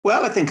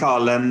Well, I think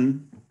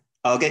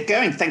I'll get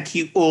going. Thank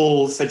you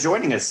all for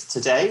joining us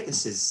today.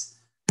 This is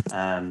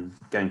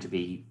going to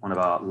be one of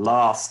our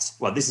last.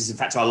 Well, this is in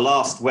fact our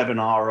last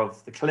webinar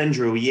of the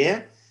calendar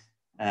year.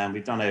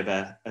 We've done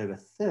over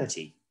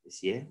 30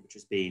 this year, which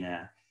has been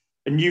a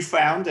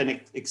newfound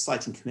and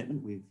exciting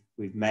commitment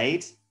we've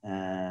made,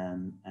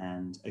 and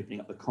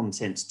opening up the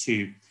content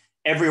to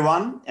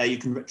everyone. You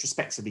can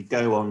retrospectively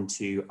go on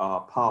to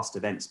our past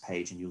events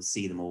page, and you'll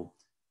see them all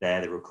there,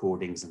 the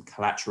recordings and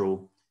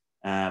collateral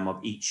of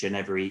each and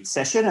every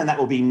session, and that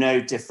will be no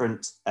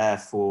different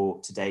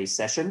for today's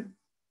session.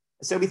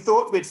 So we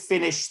thought we'd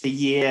finish the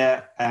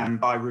year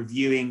by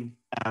reviewing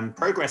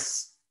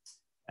progress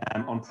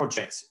on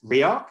project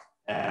Rearc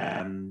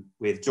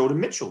with Jordan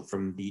Mitchell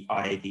from the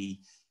IAB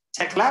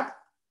Tech Lab.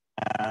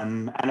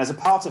 And as a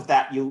part of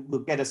that,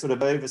 we'll get a sort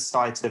of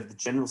oversight of the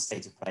general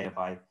state of play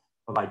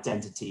of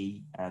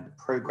identity, the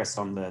progress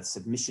on the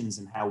submissions,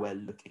 and how we're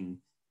looking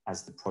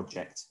as the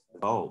project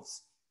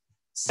evolves.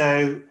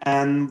 So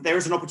there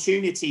is an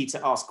opportunity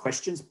to ask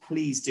questions.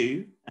 Please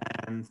do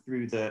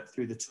through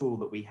the tool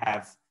that we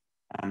have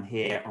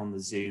here on the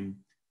Zoom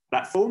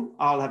platform.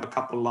 I'll have a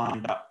couple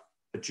lined up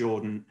for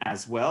Jordan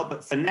as well.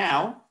 But for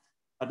now,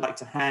 I'd like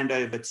to hand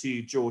over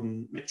to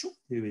Jordan Mitchell,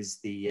 who is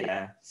the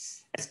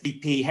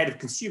SVP, Head of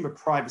Consumer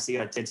Privacy,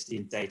 Identity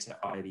and Data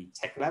at IAB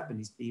Tech Lab.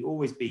 And he's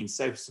always been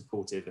so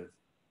supportive of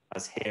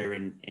us here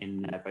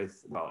in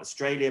both, well,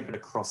 Australia, but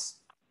across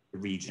the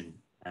region.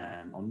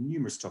 On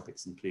numerous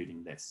topics,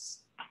 including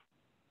this.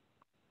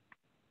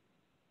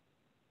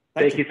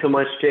 Thank you so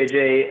much,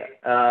 JJ,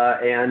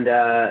 and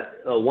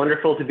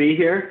wonderful to be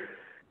here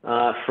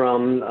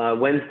from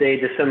Wednesday,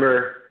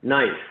 December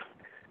 9th.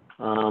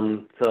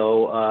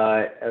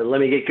 Let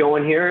me get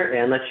going here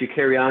and let you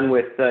carry on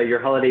with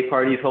your holiday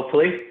parties,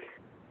 hopefully.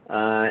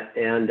 Let's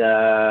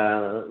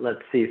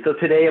see. So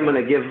today I'm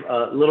going to give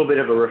a little bit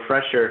of a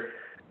refresher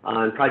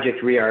on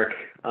Project Rearc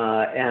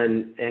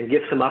and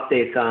give some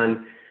updates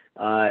on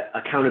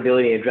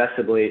accountability and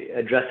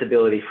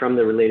addressability from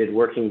the related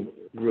working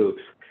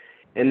groups.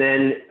 And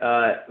then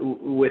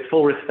with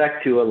full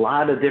respect to a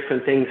lot of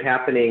different things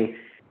happening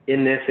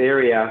in this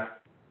area,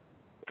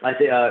 I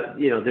think,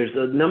 there's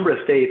a number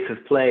of states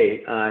of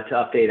play to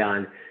update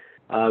on.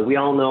 We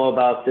all know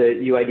about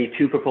the UID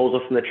 2 proposal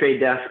from the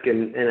trade desk,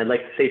 and I'd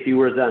like to say a few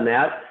words on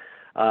that.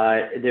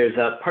 There's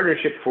a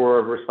partnership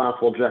for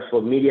responsible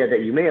addressable media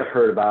that you may have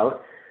heard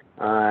about.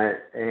 Tell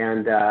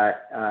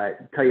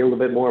you a little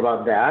bit more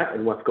about that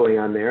and what's going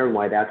on there and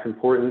why that's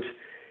important.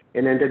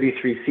 And then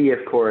W3C,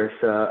 of course,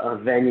 a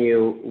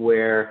venue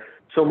where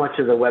so much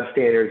of the web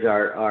standards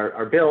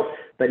are built,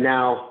 but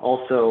now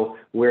also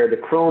where the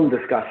Chrome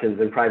discussions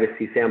and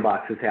privacy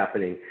sandbox is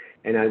happening.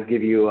 And I'll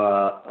give you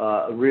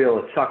a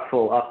real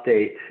chock-full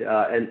update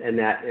in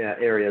that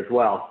area as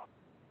well.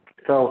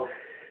 So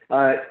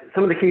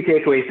some of the key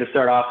takeaways to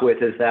start off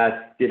with is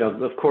that,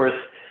 of course,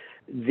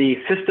 the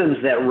systems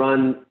that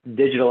run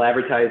digital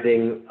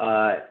advertising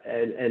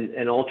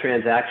and all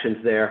transactions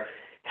there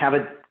have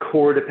a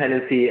core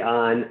dependency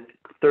on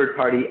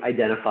third-party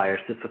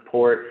identifiers to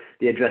support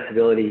the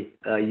addressability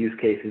use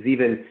cases,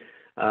 even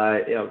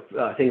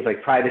things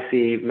like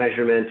privacy,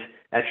 measurement,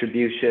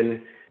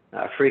 attribution,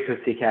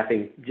 frequency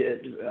capping,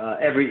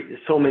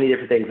 so many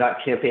different things,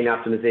 campaign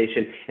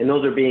optimization, and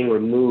those are being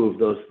removed,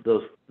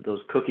 those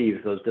cookies,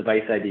 those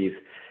device IDs.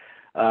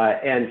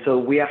 And so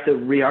we have to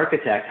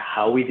re-architect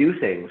how we do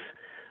things.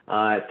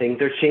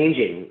 Things are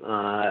changing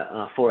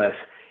for us,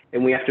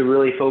 and we have to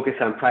really focus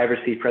on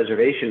privacy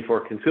preservation for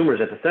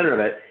consumers at the center of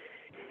it.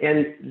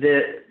 And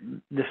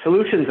the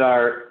solutions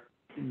are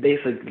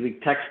basically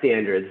tech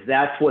standards.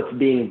 That's what's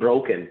being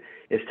broken,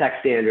 is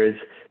tech standards.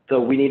 So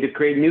we need to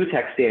create new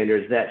tech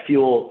standards that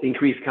fuel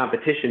increased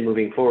competition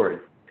moving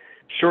forward.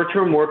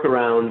 Short-term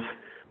workarounds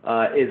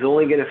is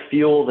only going to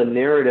fuel the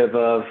narrative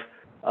of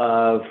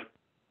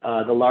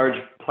the large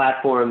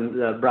platform,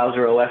 the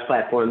browser OS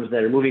platforms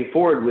that are moving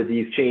forward with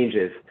these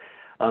changes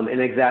and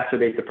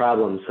exacerbate the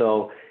problem.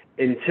 So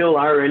until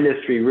our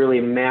industry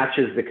really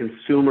matches the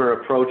consumer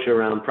approach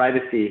around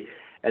privacy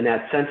and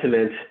that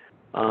sentiment,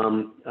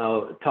 talking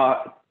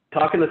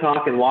the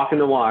talk and walking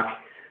the walk,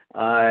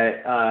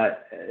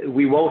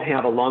 we won't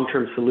have a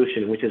long-term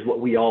solution, which is what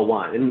we all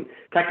want. And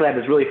Tech Lab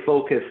is really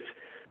focused,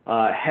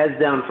 heads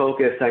down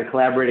focused on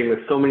collaborating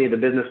with so many of the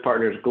business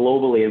partners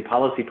globally and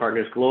policy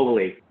partners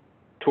globally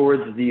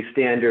towards these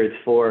standards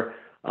for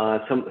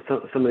some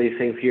of these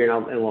things here,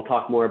 and we'll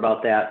talk more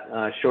about that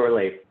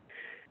shortly.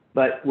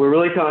 But we're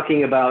really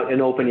talking about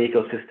an open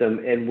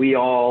ecosystem, and we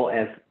all,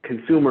 as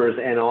consumers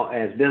and all,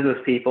 as business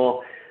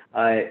people,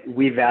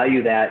 we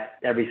value that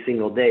every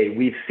single day.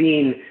 We've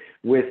seen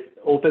with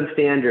open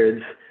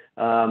standards,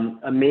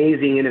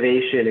 amazing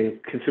innovation in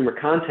consumer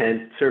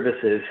content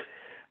services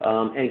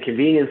and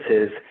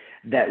conveniences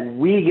that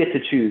we get to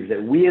choose,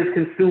 that we as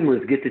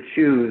consumers get to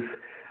choose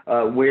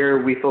where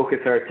we focus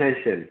our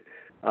attention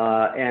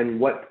and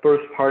what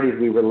first parties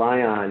we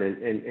rely on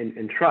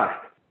and trust.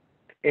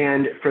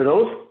 And for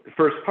those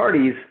first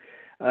parties,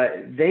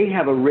 they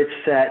have a rich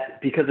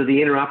set because of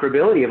the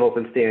interoperability of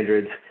open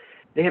standards.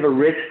 they have a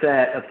rich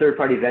set of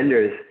third-party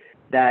vendors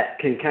that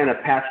can kind of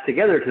patch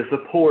together to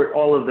support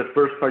all of the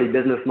first-party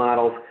business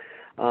models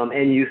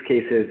and use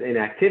cases and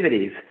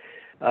activities.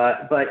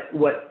 But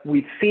what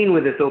we've seen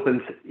with this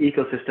open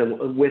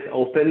ecosystem, with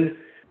open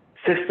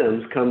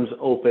systems comes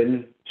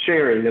open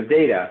sharing of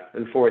data,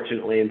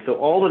 unfortunately. And so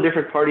all the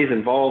different parties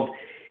involved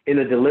in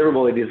the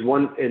deliverable of these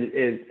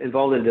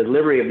involved in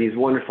delivery of these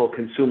wonderful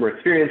consumer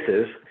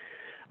experiences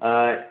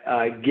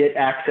get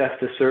access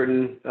to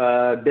certain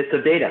bits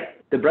of data,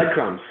 the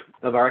breadcrumbs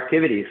of our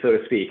activities, so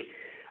to speak.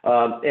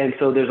 And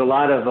so there's a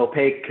lot of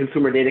opaque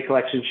consumer data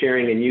collection,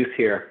 sharing, and use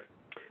here.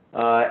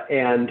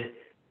 And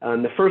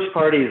the first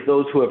parties,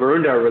 those who have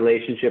earned our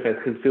relationship as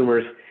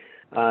consumers,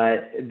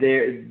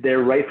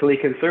 they're rightfully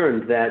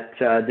concerned that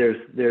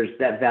there's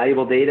that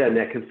valuable data and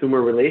that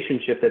consumer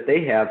relationship that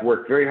they have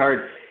worked very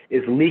hard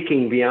is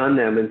leaking beyond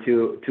them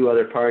into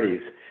other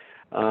parties.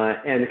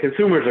 And the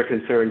consumers are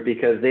concerned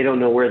because they don't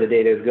know where the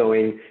data is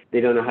going.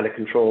 They don't know how to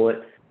control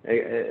it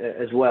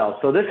as well.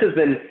 So this has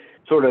been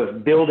sort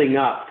of building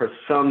up for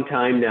some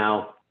time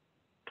now.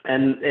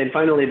 And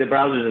finally, the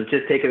browsers have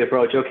just taken the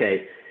approach,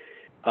 okay,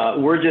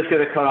 we're just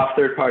going to cut off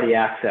third-party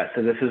access.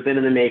 And this has been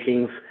in the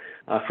makings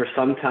for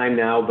some time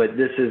now, but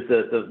this is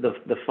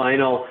the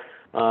final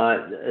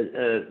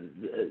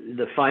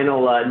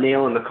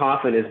nail in the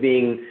coffin is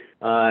being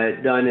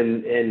done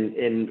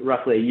in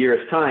roughly a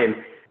year's time,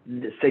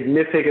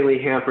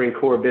 significantly hampering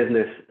core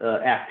business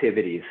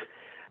activities.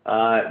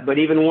 But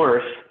even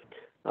worse,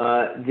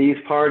 these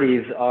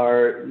parties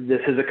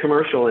this is a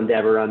commercial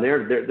endeavor on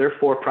they're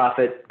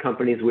for-profit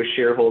companies with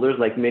shareholders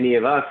like many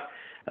of us,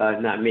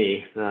 not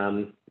me,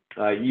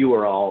 you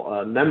are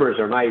all members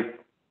are my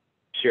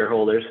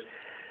shareholders,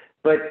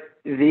 but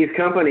these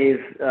companies,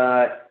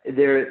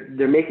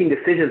 they're making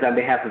decisions on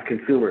behalf of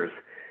consumers.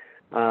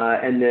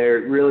 And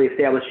they're really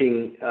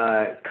establishing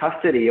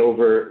custody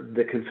over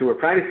the consumer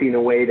privacy in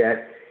a way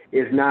that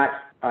is not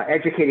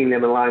educating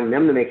them, allowing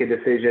them to make a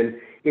decision.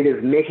 It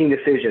is making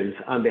decisions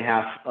on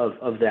behalf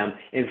of them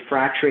and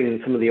fracturing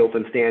some of the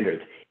open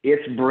standards.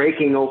 It's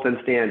breaking open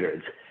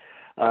standards.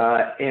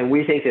 And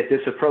we think that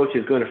this approach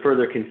is going to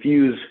further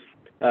confuse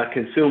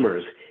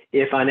consumers.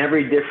 If on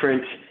every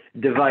different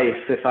device,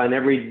 if on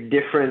every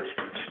different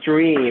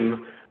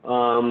stream,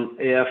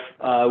 if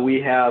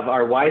we have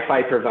our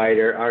Wi-Fi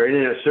provider, our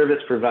internet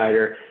service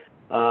provider,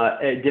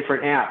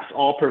 different apps,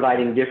 all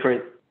providing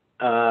different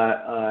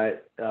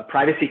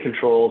privacy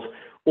controls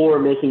or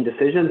making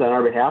decisions on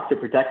our behalf to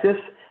protect us,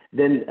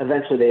 then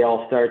eventually they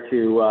all start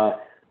to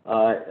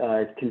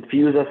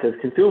confuse us as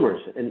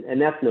consumers,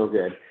 and that's no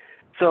good.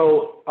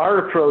 So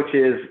our approach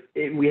is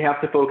we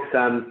have to focus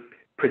on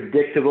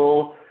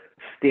predictable,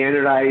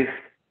 standardized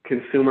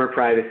consumer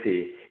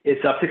privacy.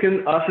 It's up to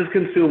us as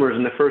consumers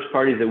and the first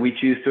parties that we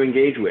choose to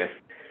engage with.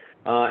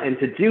 And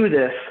to do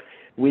this,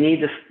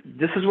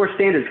 this is where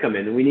standards come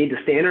in. We need to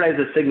standardize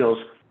the signals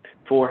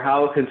for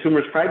how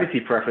consumers' privacy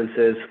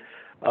preferences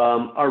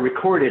are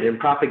recorded and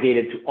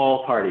propagated to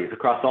all parties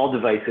across all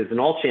devices and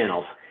all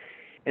channels.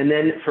 And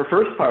then for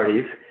first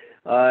parties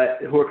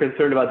who are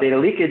concerned about data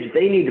leakage,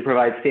 they need to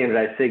provide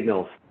standardized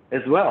signals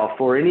as well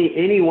for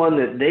anyone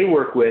that they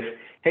work with.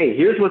 Hey,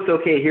 here's what's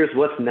okay, here's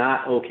what's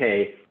not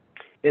okay.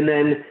 And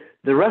then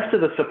the rest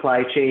of the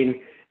supply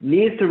chain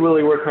needs to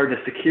really work hard to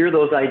secure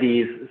those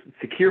IDs,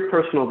 secure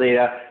personal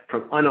data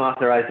from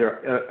unauthorized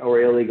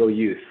or illegal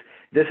use.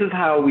 This is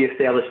how we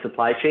establish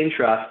supply chain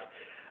trust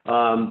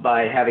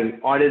by having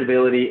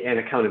auditability and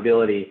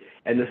accountability.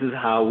 And this is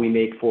how we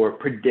make for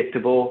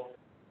predictable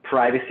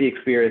privacy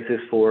experiences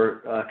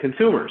for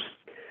consumers.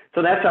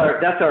 So that's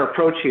our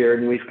approach here.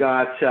 And we've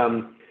got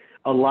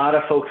a lot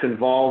of folks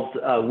involved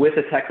with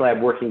the Tech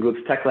Lab working groups.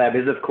 Tech Lab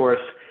is, of course,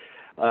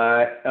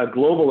 a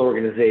global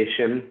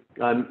organization.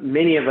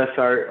 Many of us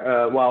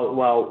are,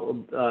 while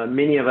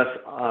many of us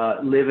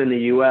live in the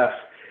U.S.,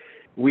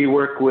 we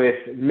work with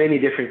many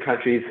different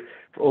countries,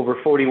 over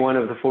 41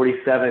 of the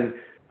 47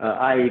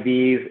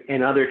 IABs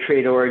and other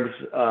trade orgs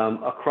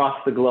across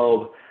the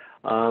globe,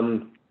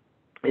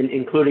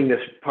 including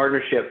this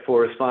partnership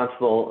for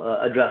responsible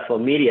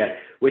addressable media,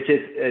 which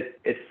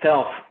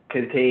itself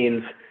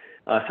contains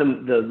some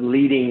of the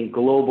leading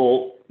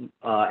global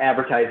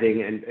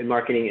advertising and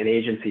marketing and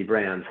agency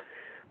brands.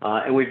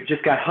 And we've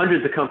just got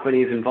hundreds of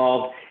companies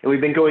involved, and we've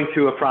been going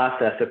through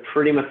a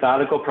pretty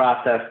methodical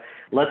process.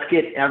 Let's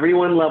get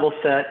everyone level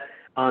set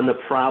on the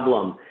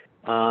problem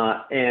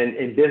and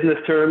in business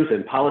terms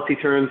and policy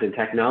terms and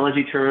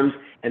technology terms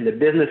and the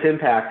business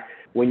impact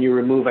when you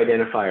remove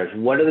identifiers.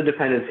 What are the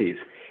dependencies?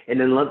 And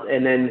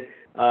then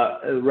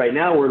right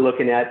now we're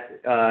looking at,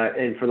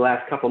 and for the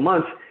last couple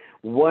months,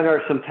 what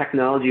are some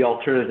technology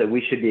alternatives that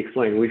we should be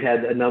exploring? We've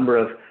had a number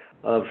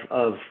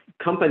of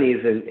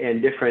companies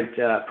and different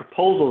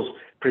proposals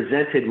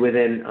presented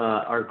within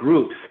our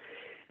groups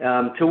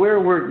to where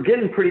we're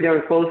getting pretty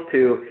darn close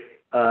to,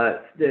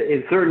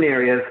 in certain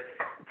areas,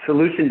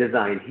 solution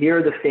design. Here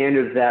are the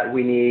standards that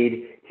we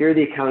need. Here are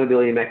the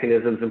accountability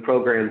mechanisms and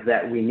programs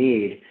that we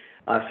need.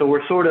 So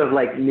we're sort of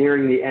like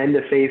nearing the end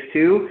of phase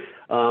 2.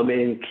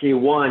 In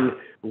Q1,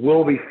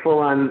 we'll be full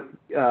on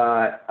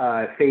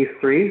phase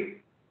 3,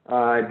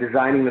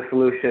 designing the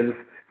solutions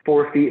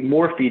for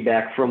more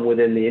feedback from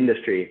within the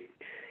industry.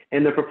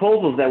 And the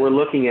proposals that we're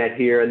looking at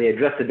here on the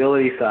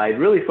addressability side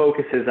really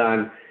focuses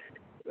on,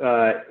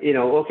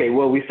 okay,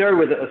 well, we started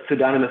with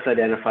pseudonymous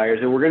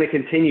identifiers, and we're going to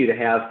continue to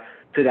have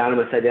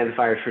pseudonymous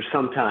identifiers for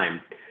some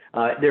time.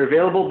 They're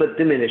available but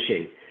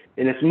diminishing,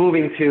 and it's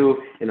moving to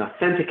an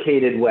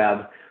authenticated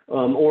web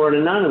or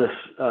an anonymous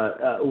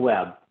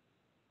web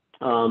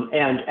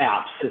and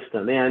app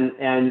system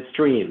and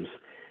streams.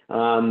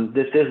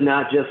 This is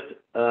not just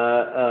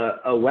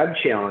a web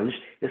challenge.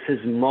 This is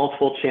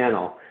multiple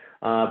channel,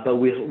 but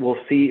we'll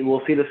see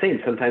the same.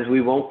 Sometimes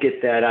we won't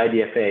get that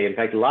IDFA. In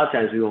fact, a lot of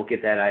times we won't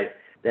get that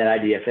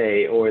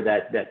IDFA or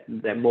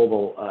that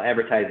mobile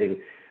advertising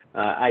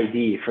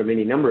ID from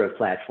any number of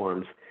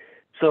platforms.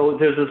 So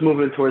there's this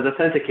movement towards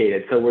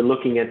authenticated. So we're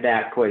looking at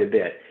that quite a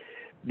bit.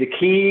 The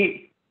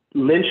key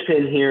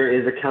linchpin here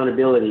is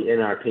accountability, in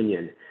our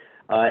opinion.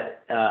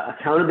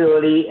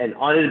 Accountability and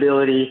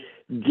auditability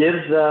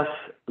gives us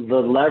the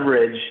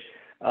leverage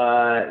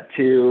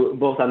to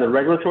both on the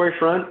regulatory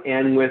front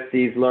and with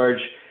these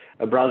large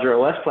browser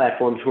OS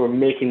platforms who are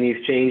making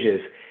these changes.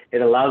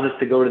 It allows us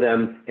to go to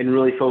them and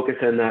really focus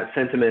on that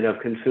sentiment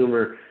of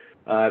consumer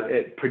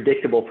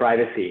predictable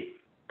privacy.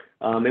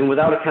 And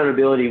without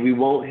accountability, we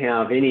won't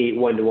have any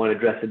one-to-one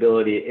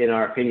addressability, in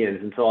our opinions.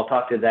 And so I'll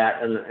talk to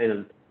that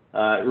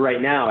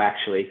right now,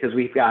 actually, because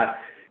we've got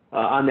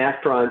on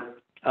that front,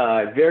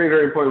 very,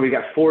 very important. We've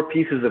got 4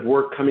 pieces of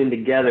work coming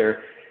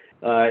together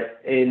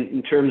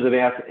in terms of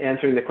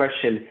answering the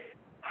question,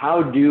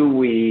 how do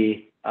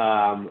we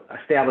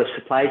establish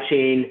supply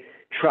chain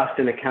trust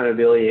and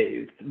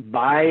accountability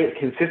by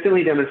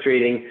consistently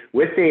demonstrating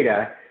with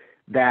data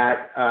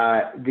that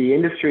the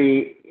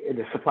industry,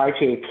 the supply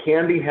chain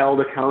can be held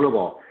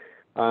accountable,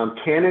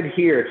 can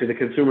adhere to the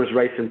consumer's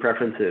rights and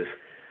preferences,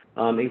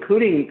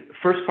 including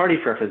first-party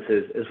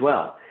preferences as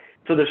well.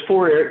 So there's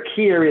 4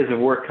 key areas of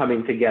work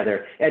coming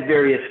together at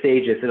various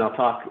stages, and I'll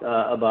talk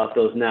about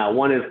those now.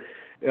 One is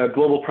a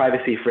global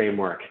privacy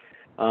framework,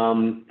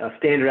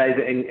 standardized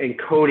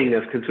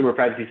encoding of consumer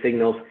privacy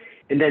signals,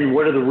 and then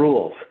what are the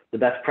rules, the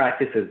best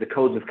practices, the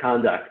codes of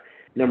conduct.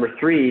 Number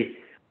 3,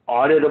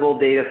 auditable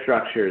data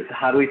structures.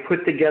 How do we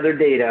put together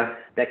data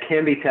that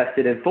can be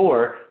tested? And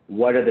 4,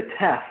 what are the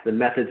tests, the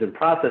methods and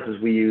processes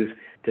we use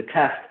to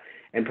test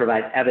and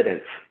provide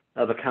evidence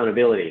of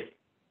accountability?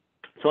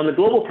 So on the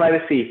global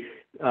privacy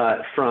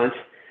front,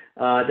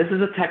 this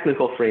is a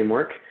technical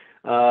framework.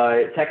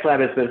 Tech Lab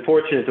has been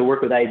fortunate to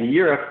work with IAB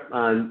Europe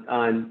on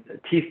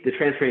the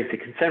transparency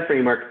consent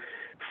framework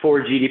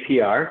for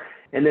GDPR.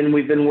 And then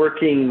we've been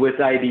working with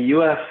IAB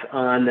US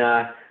on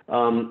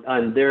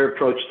their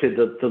approach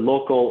to the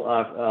local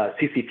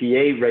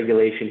CCPA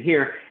regulation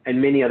here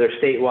and many other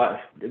state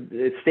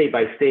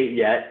by state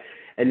yet.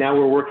 And now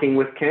we're working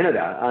with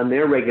Canada on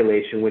their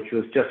regulation, which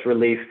was just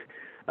released.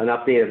 An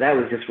update of that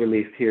was just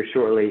released here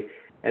shortly.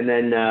 And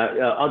then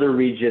other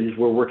regions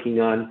we're working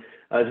on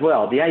as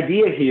well. The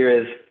idea here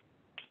is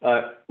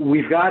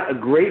we've got a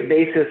great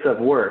basis of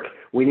work.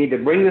 We need to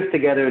bring this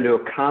together into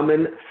a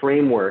common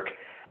framework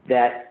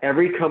that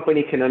every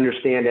company can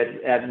understand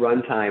at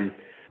runtime.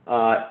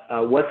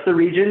 What's the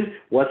region,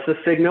 what's the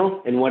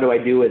signal, and what do I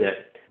do with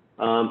it?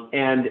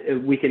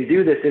 And we can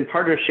do this in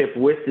partnership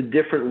with the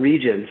different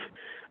regions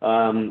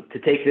to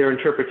take their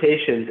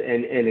interpretations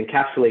and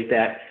encapsulate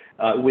that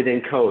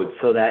within code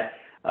so that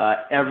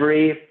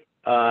every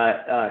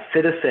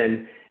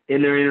citizen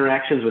in their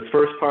interactions with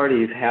first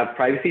parties have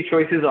privacy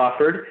choices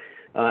offered,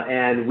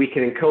 and we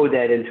can encode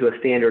that into a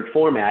standard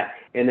format,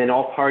 and then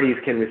all parties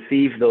can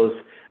receive those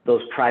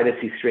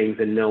privacy strings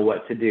and know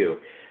what to do.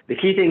 The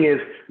key thing is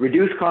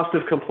reduce cost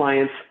of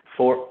compliance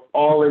for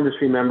all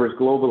industry members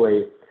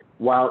globally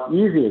while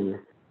easing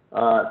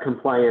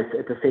compliance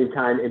at the same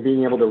time and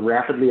being able to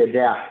rapidly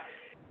adapt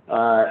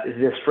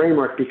this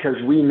framework, because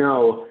we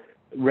know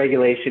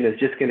regulation is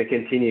just going to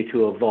continue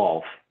to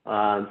evolve.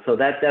 So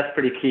that's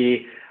pretty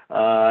key,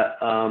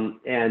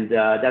 and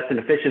that's an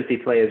efficiency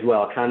play as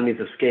well, economies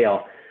of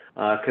scale,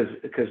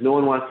 because no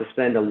one wants to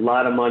spend a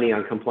lot of money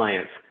on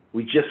compliance.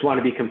 We just want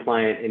to be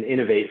compliant and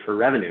innovate for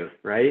revenue,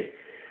 right?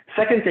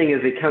 Second thing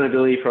is the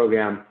accountability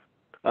program.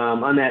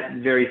 On that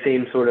very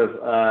same sort of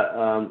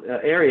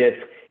area,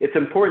 it's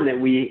important that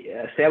we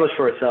establish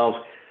for ourselves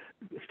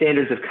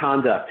standards of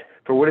conduct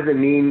for what does it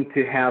mean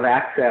to have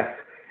access,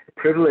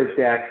 privileged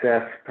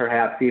access,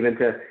 perhaps even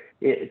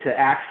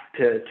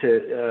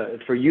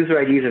for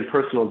user IDs and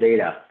personal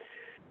data.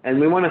 And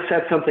we want to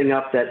set something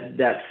up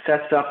that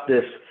sets up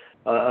this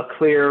a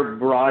clear,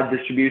 broad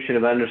distribution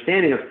of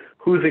understanding of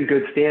who's in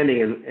good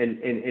standing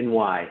and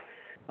why.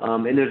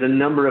 And there's a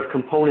number of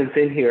components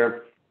in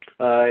here.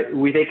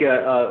 We take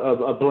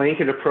a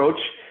blanket approach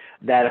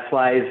that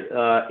applies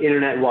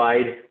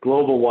internet-wide,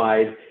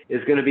 global-wide,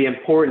 is going to be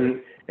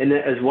important, and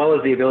as well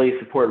as the ability to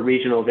support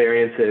regional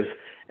variances,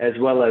 as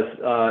well as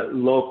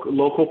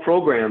local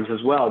programs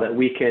as well that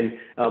we can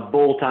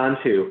bolt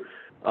onto,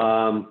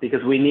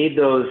 because we need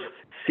those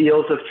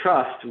seals of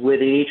trust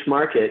within each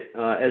market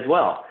as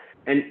well.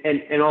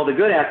 And all the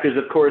good actors,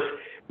 of course,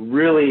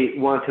 really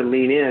want to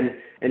lean in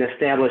and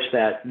establish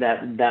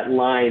that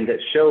line that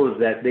shows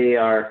that they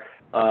are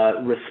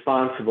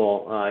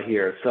responsible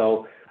here.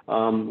 So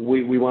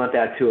we want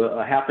that to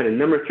happen. And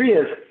number three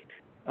is,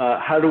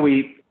 how do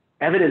we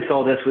evidence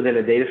all this within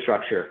a data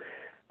structure?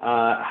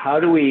 How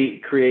do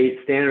we create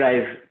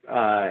standardized,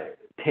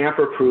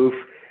 tamper-proof,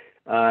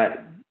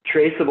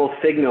 traceable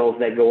signals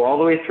that go all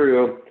the way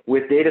through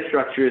with data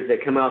structures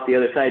that come out the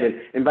other side?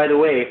 And by the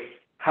way,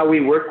 how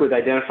we work with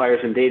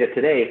identifiers and data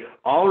today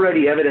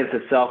already evidence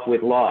itself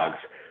with logs.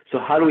 So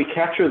how do we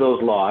capture those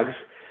logs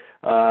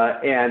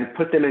and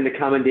put them into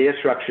common data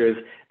structures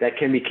that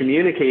can be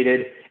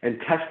communicated and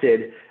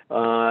tested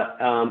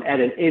at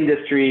an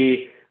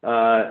industry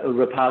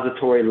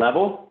repository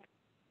level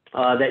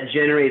that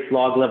generates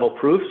log level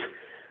proofs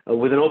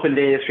with an open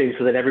data stream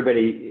so that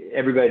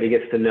everybody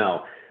gets to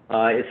know.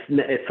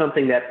 It's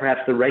something that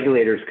perhaps the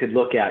regulators could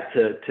look at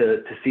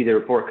to see the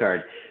report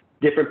card.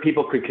 Different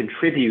people could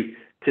contribute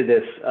to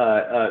this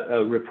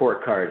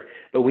report card,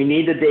 but we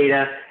need the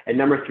data. And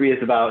number three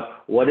is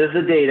about what is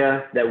the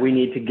data that we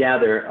need to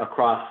gather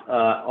across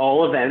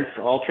all events,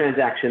 all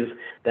transactions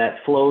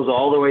that flows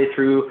all the way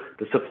through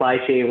the supply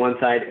chain, one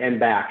side and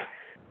back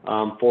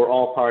for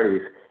all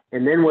parties.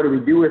 And then what do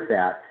we do with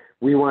that?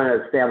 We want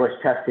to establish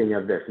testing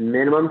of this.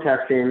 Minimum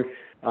testing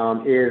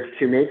is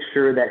to make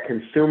sure that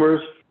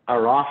consumers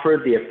are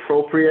offered the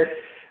appropriate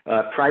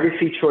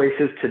privacy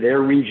choices to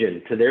their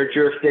region, to their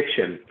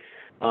jurisdiction,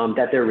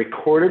 that they're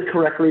recorded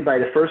correctly by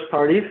the first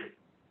parties,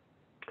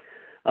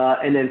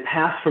 and then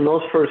passed from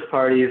those first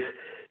parties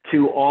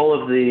to all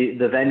of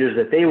the vendors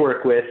that they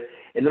work with.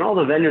 And then all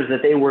the vendors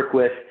that they work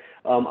with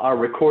are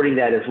recording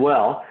that as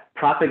well,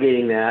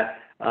 propagating that,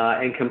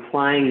 and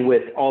complying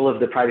with all of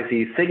the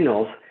privacy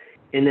signals,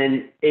 and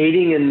then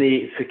aiding in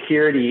the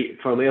security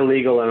from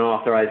illegal and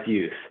unauthorized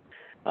use.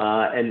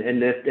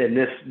 And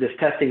this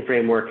testing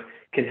framework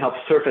can help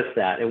surface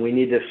that. And we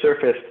need to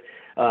surface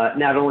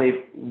not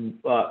only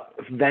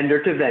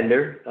vendor to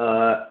vendor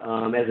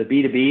as a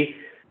B2B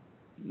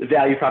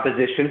value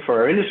proposition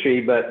for our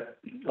industry, but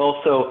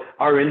also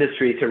our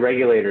industry to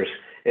regulators.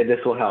 And this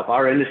will help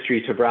our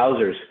industry to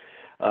browsers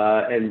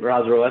and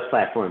browser OS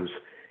platforms,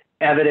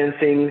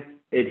 evidencing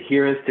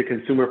adherence to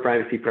consumer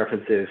privacy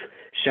preferences,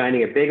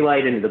 shining a big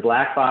light into the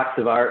black box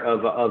of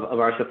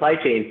our supply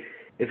chain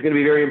is going to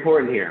be very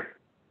important here.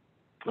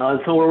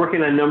 So we're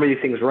working on a number of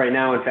these things right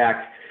now. In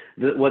fact,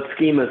 what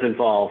schemas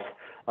involve,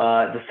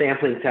 the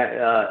sampling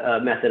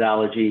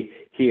methodology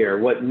here,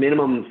 what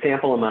minimum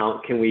sample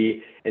amount can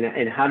we,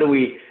 and how do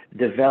we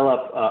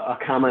develop a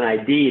common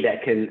ID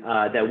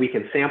that we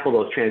can sample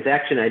those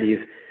transaction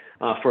IDs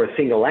for a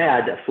single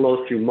ad that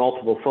flows through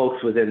multiple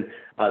folks within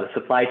the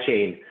supply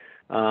chain.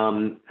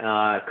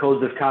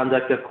 Codes of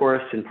conduct, of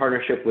course, in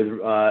partnership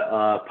with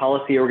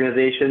policy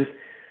organizations.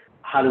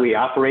 How do we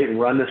operate and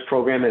run this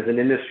program as an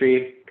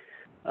industry?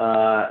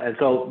 And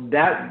so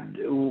that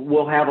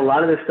we'll have a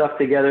lot of this stuff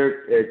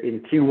together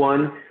in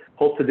Q1.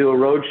 Hope to do a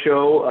road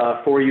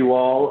show for you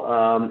all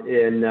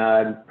in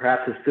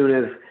perhaps as soon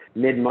as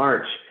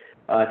mid-March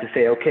to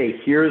say, okay,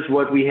 here's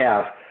what we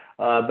have.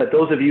 But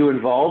those of you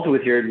involved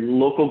with your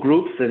local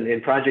groups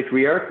and Project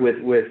Rearc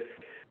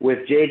with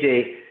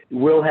JJ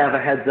will have a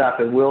heads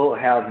up, and we'll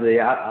have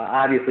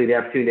obviously the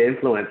opportunity to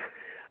influence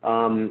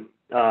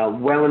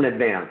well in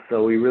advance.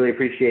 So we really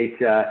appreciate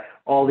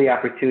all the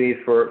opportunities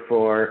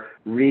for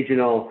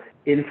regional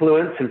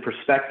influence and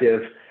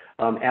perspective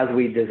as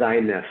we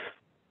design this.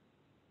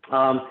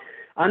 On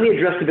the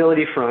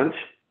addressability front,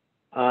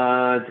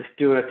 just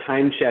doing a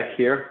time check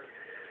here.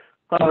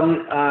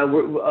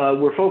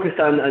 We're focused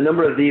on a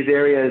number of these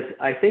areas.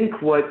 I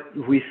think what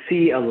we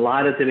see a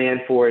lot of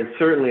demand for, and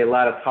certainly a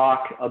lot of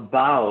talk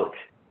about,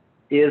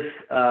 is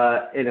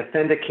an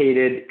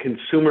authenticated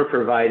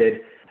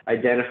consumer-provided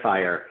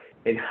identifier.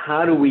 And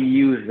how do we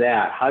use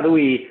that? How do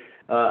we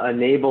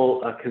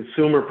enable a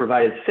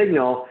consumer-provided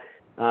signal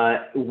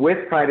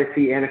with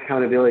privacy and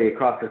accountability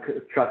across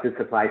the trusted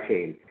supply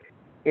chain?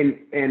 And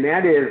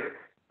that is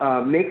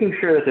making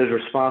sure that there's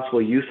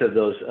responsible use of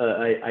those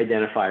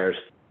identifiers.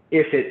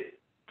 If it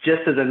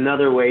just is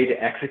another way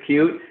to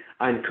execute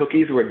on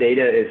cookies where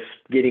data is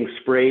getting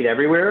sprayed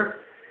everywhere,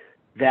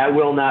 that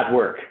will not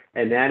work.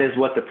 And that is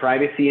what the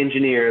privacy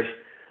engineers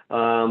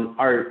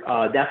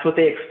that's what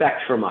they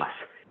expect from us,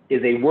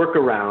 is a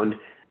workaround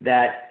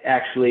that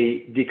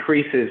actually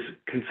decreases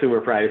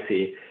consumer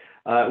privacy.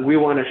 We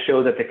want to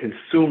show that the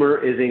consumer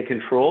is in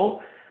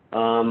control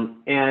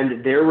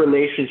and their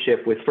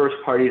relationship with first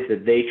parties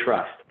that they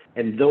trust.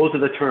 And those are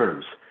the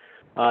terms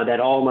that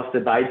all must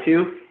abide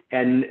to.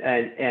 And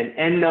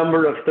n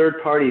number of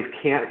third parties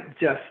can't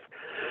just,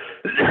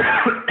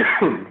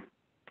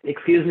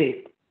 excuse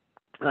me,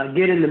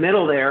 get in the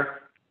middle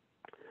there.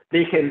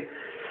 They can,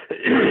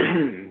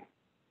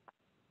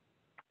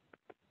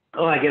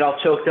 oh, I get all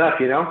choked up,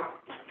 you know.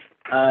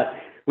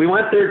 We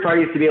want third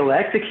parties to be able to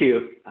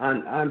execute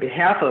on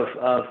behalf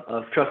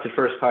of trusted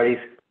first parties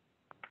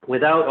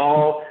without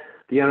all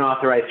the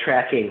unauthorized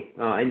tracking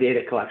and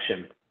data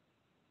collection.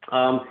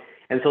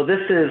 And so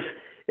this is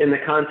in the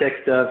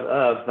context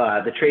of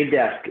the trade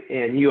desk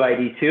and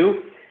UID2,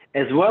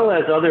 as well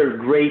as other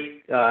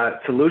great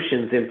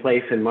solutions in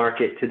place in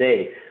market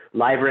today.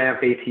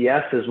 LiveRamp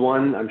ATS is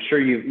one I'm sure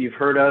you've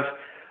heard of,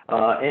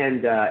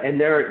 and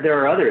there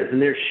are others,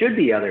 and there should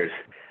be others.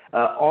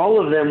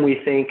 All of them,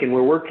 we think, and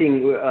we're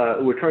doing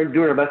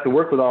our best to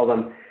work with all of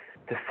them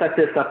to set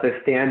this up as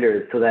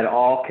standards so that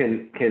all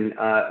can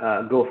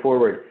go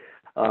forward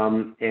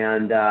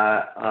and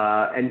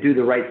do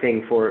the right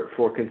thing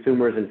for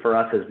consumers and for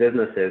us as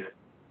businesses.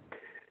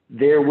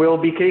 There will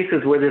be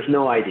cases where there's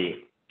no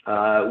ID.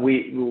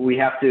 We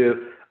have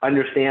to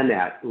understand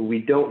that. We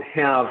don't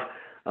have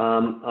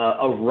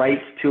a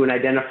right to an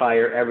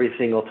identifier every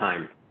single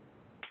time.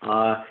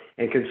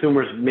 And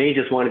consumers may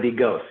just want to be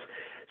ghosts.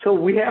 So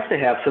we have to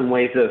have some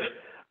ways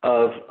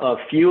of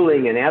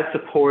fueling an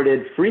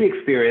ad-supported free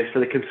experience for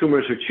the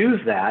consumers who choose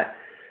that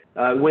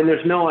when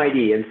there's no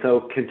ID. And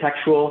so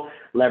contextual,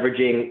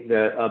 leveraging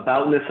the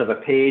aboutness of a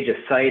page, a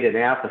site, an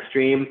app, a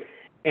stream,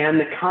 and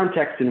the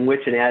context in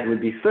which an ad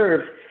would be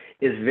served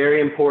is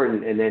very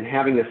important. And then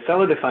having the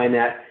seller define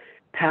that,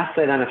 pass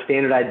that on a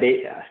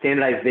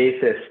standardized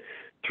basis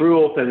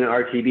through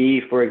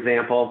OpenRTB, for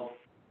example,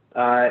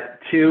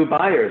 to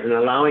buyers and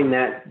allowing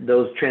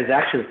those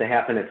transactions to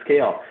happen at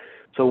scale.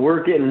 So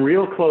we're getting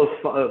real close,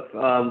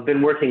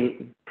 been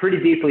working pretty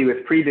deeply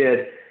with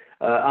Prebid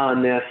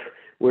on this,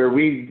 where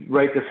we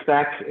write the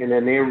specs and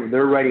then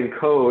they're writing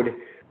code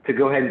to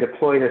go ahead and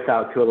deploy this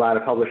out to a lot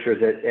of publishers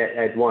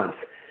at once.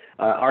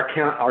 Our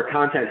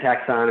content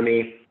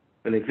taxonomy,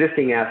 an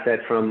existing asset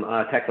from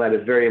Tech Lab,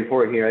 is very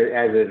important here,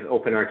 as is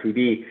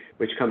OpenRTB,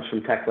 which comes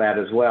from Tech Lab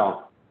as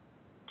well.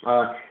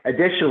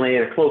 Additionally,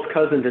 and a close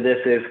cousin to this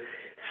is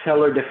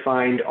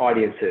seller-defined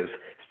audiences.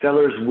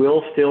 Sellers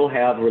will still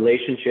have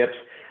relationships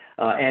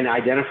and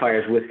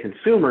identifiers with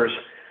consumers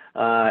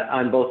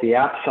on both the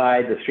app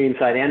side, the stream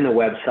side, and the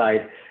web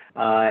side.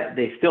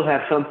 They still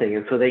have something,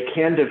 and so they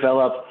can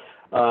develop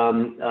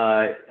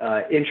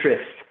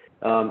interest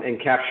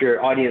and capture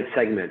audience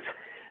segments.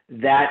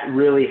 That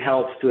really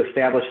helps to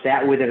establish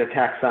that within a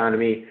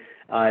taxonomy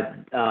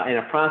and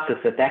a process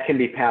that can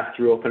be passed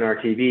through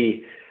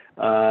OpenRTB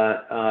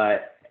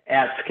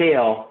at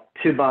scale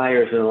to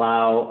buyers and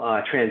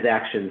allow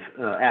transactions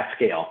at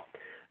scale.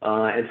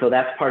 And so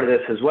that's part of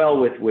this as well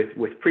with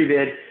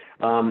Prebid.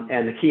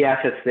 And the key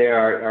assets there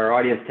are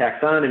audience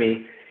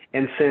taxonomy.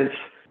 And since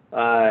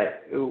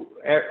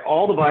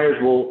all the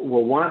buyers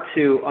will want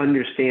to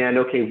understand,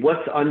 okay,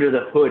 what's under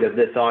the hood of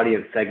this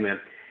audience segment,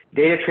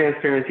 data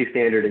transparency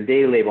standard and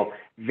data label,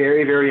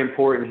 very, very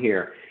important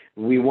here.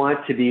 We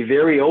want to be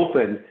very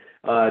open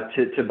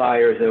to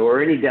buyers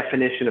or any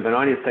definition of an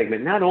audience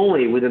segment, not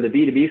only within the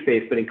B2B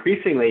space, but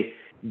increasingly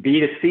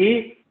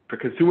B2C for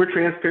consumer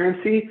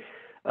transparency.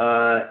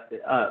 How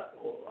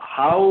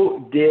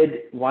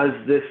was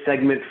this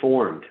segment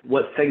formed?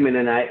 What segment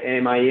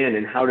am I in,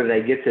 and how did I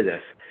get to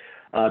this?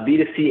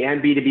 B2C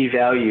and B2B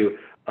value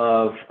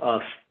of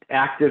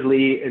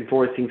actively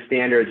enforcing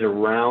standards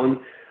around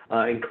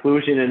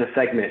inclusion in a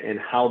segment and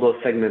how those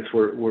segments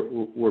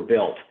were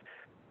built.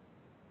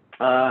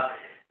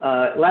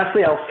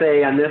 Lastly, I'll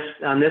say on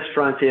this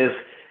front is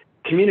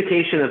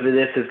communication of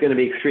this is going to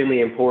be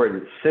extremely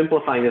important.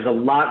 Simplifying, there's a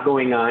lot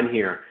going on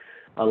here,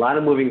 a lot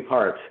of moving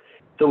parts.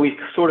 So we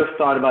sort of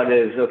thought about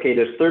it as, okay,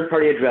 there's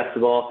third-party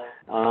addressable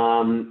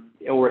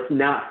or it's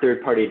not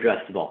third-party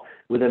addressable.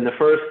 Within the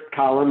first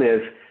column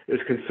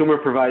there's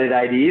consumer-provided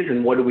IDs,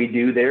 and what do we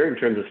do there in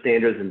terms of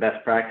standards and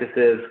best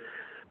practices?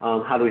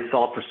 How do we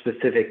solve for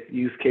specific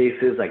use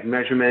cases like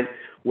measurement?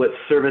 What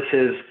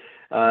services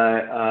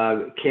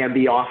can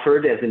be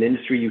offered as an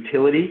industry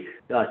utility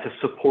to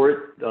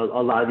support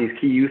a lot of these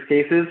key use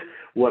cases?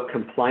 What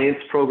compliance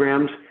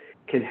programs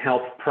can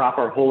help prop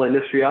our whole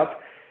industry up?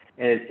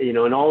 And in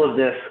all of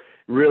this,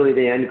 really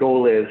the end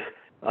goal is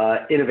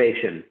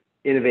innovation.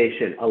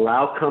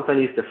 Allow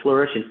companies to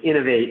flourish and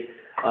innovate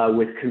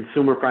with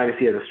consumer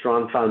privacy as a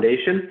strong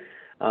foundation.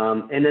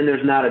 And then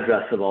there's not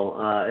addressable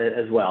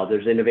as well.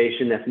 There's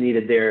innovation that's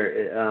needed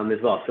there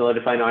as well.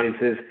 Seller-defined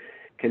audiences,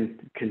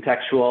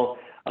 contextual,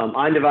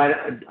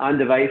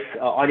 on-device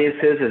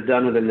audiences is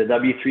done within the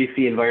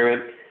W3C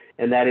environment,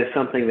 and that is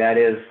something that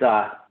is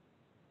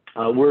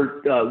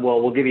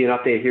we'll give you an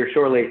update here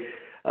shortly,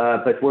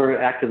 but we're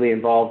actively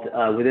involved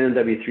within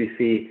the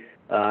W3C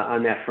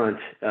on that front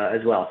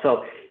as well.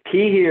 So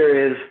key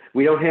here is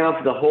we don't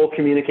have the whole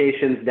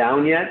communications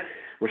down yet.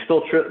 We're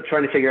still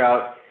trying to figure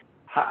out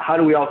how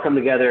do we all come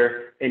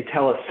together and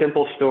tell a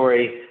simple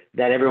story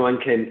that everyone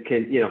can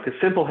because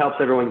simple helps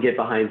everyone get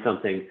behind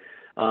something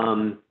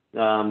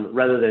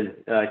rather than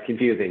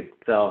confusing.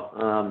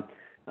 So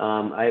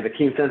I have a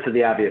keen sense of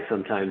the obvious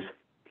sometimes.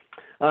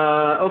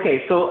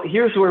 Okay, so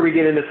here's where we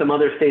get into some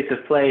other states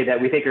of play that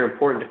we think are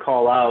important to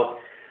call out.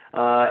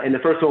 And the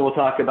first one we'll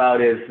talk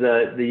about is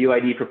the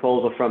UID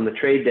proposal from the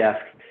trade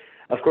desk.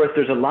 Of course,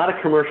 there's a lot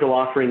of commercial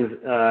offerings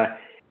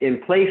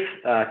in place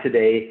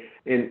today,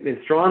 in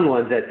strong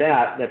ones at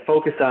that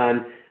focus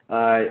on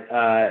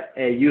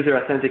a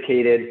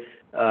user-authenticated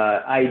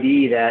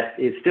ID that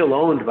is still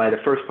owned by the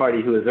first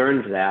party who has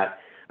earned that.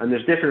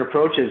 There's different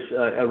approaches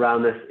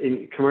around this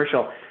in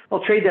commercial.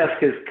 Well, Trade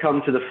Desk has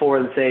come to the fore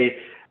and say,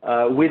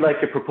 we'd like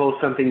to propose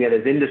something that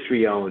is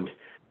industry owned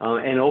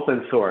and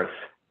open source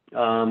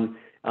and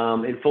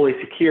fully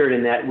secured,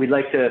 in that we'd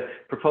like to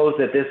propose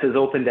that this is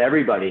open to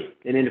everybody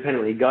and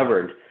independently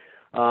governed.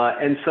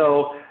 And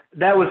so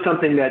that was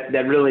something that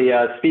really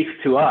speaks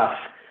to us.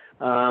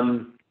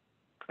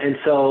 And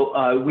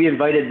so we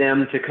invited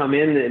them to come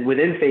in and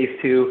within phase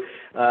 2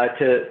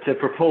 to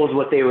propose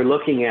what they were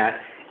looking at.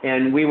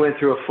 And we went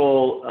through a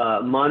full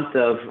month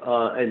of,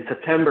 in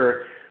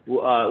September,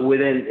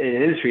 within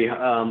an industry,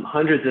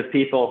 hundreds of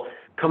people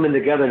coming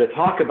together to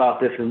talk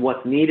about this and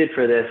what's needed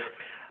for this.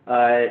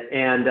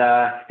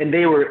 And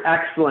they were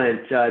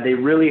excellent. They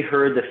really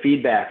heard the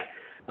feedback.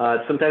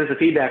 Sometimes the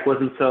feedback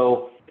wasn't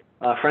so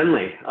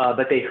friendly,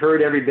 but they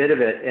heard every bit of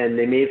it, and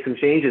they made some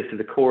changes to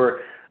the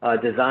core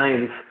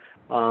designs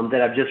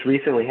that I've just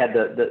recently had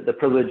the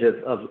privilege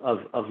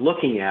of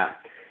looking at.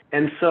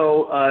 And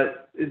so,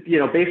 you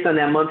know, based on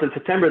that month in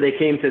September, they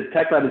came to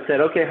Tech Lab and said,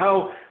 okay,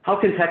 how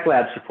can Tech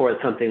Lab support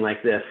something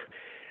like this?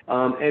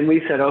 And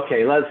we said,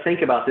 okay, let's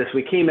think about this.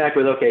 We came back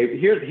with, okay,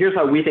 here's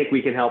how we think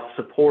we can help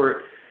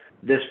support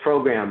this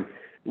program.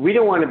 We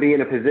don't want to be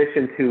in a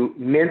position to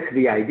mint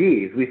the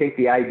IDs. We think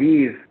the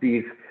IDs,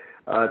 these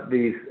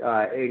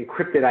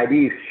encrypted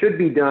IDs, should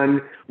be done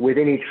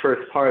within each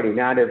first party,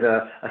 not as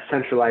a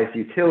centralized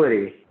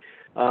utility.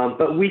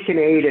 But we can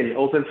aid in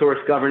open source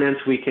governance.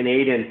 We can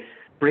aid in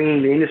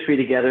bringing the industry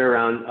together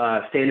around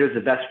standards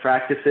of best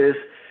practices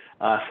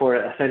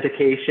for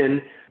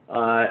authentication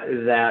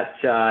that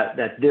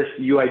this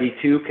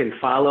UID2 can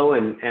follow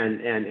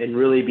and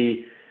really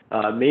be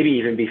maybe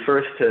even be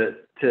first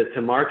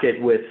to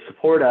market with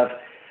support of.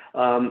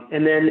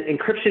 And then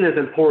encryption is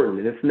important,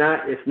 and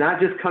it's not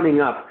just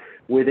coming up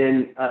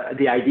within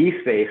the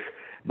ID space,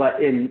 but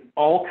in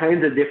all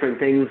kinds of different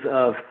things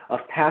of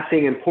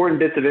passing important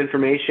bits of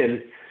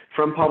information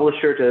from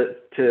publisher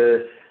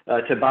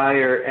to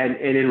buyer, and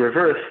in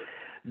reverse,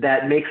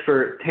 that makes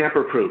for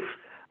tamper-proof.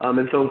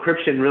 And so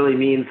encryption really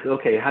means,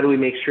 okay, how do we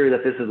make sure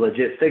that this is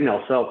legit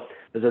signal? So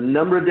there's a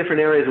number of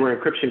different areas where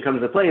encryption comes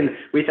into play, and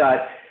we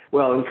thought,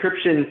 well,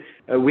 encryption,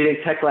 we think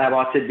Tech Lab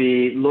ought to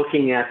be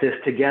looking at this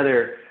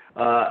together.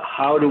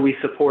 How do we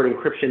support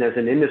encryption as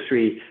an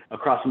industry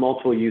across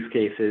multiple use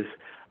cases?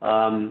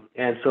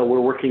 And so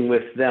we're working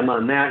with them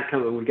on that.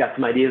 We've got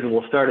some ideas, and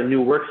we'll start a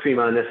new work stream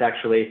on this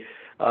actually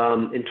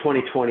in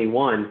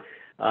 2021,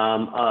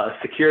 a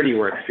security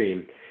work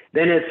stream.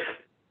 Then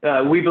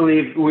it's, we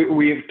believe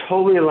we've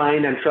totally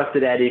aligned on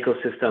trusted ad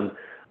ecosystem,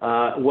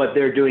 what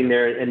they're doing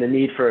there, and the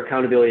need for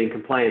accountability and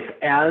compliance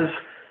as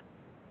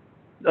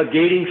a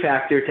gating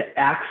factor to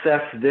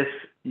access this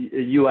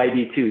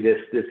UID2,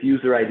 this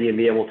user ID, and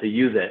be able to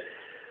use it.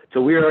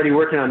 So we're already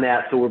working on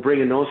that. So we're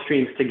bringing those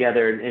streams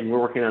together, and we're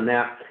working on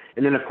that.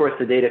 And then, of course,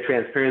 the data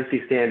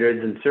transparency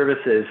standards and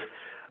services.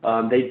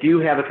 They do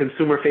have a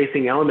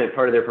consumer-facing element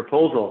part of their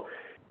proposal.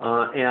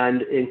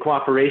 And in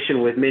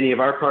cooperation with many of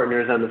our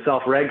partners on the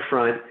self-reg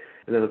front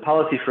and then the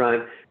policy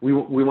front, we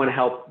want to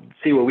help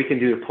see what we can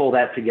do to pull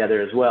that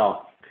together as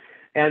well.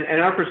 And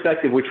our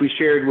perspective, which we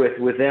shared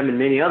with them and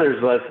many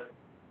others, was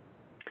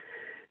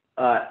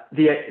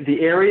the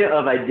area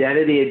of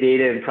identity,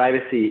 data, and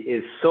privacy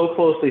is so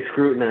closely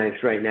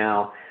scrutinized right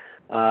now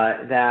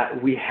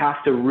that we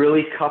have to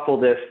really couple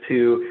this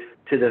to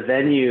the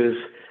venues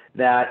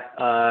that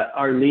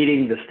are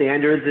leading the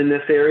standards in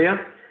this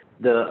area.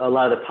 A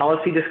lot of the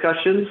policy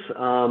discussions,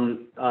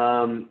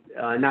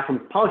 not from a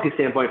policy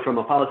standpoint, from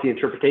a policy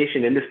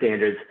interpretation into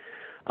standards,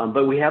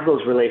 but we have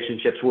those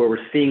relationships where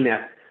we're seeing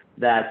that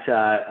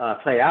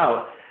play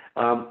out.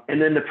 And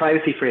then the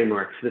privacy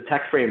frameworks, the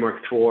tech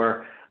frameworks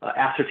for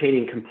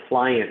ascertaining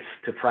compliance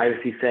to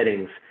privacy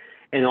settings,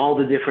 and all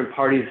the different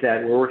parties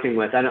that we're working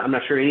with. I'm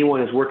not sure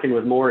anyone is working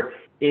with more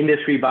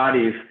industry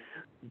bodies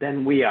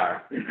than we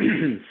are.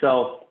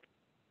 So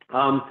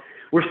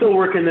we're still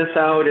working this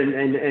out,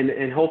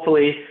 and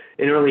hopefully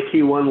in early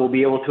Q1 we'll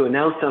be able to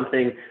announce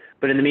something.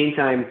 But in the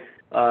meantime,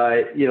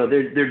 you know,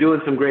 they're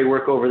doing some great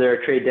work over there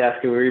at Trade Desk,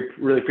 and we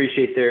really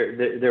appreciate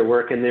their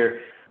work, and they're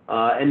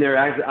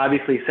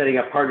obviously setting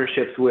up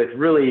partnerships with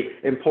really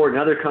important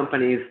other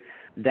companies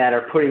that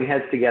are putting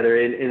heads together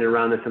in and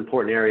around this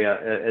important area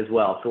as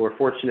well. So we're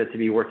fortunate to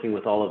be working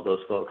with all of those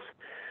folks.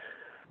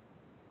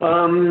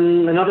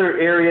 Another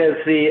area is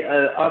the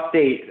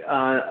update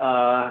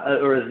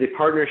or is the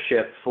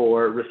partnership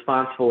for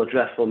responsible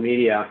addressable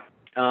media.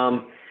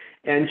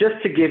 And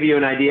just to give you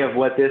an idea of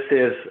what this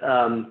is,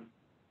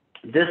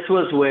 this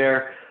was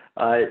where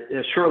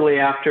shortly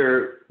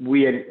after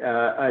we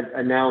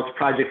announced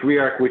Project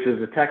Rearc, which is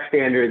the tech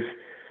standards,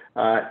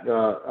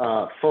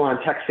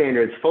 full-on tech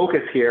standards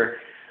focus here.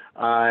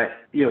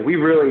 You know,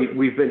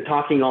 we've been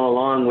talking all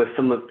along with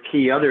some of the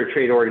key other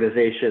trade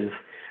organizations,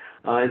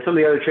 and some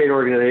of the other trade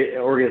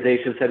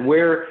organizations said,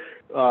 where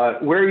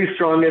are you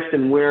strongest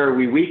and where are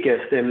we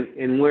weakest,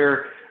 and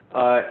where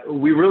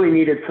we really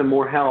needed some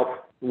more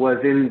help was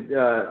in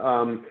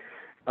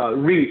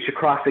reach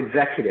across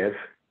executives.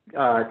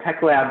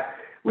 Tech Lab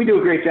we do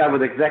a great job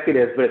with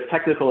executives, but it's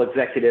technical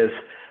executives.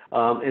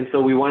 And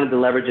so we wanted to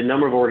leverage a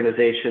number of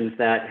organizations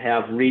that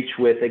have reach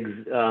with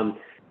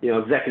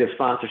executive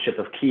sponsorship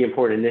of key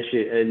important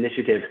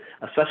initiatives,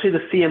 especially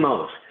the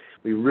CMOs.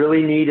 We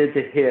really needed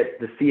to hit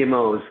the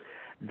CMOs.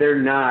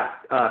 They're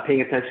not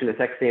paying attention to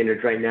tech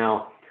standards right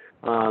now,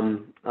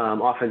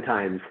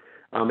 oftentimes,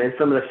 and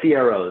some of the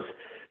CROs.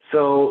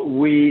 So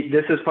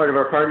this is part of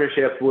our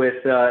partnership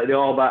with the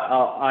All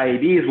About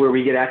IABs, where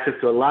we get access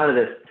to a lot of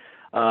this,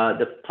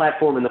 the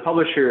platform and the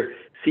publisher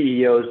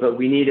CEOs, but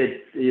we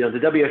needed, the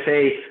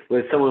WFA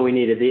was someone we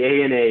needed, the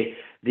ANA,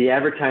 the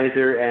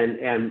advertiser and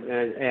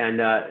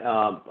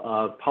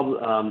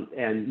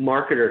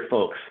marketer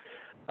folks.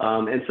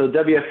 And so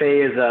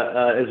WFA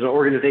is an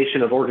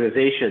organization of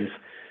organizations,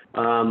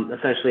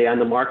 essentially on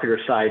the marketer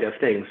side of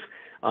things.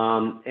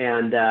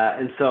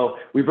 And so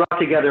we brought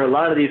together a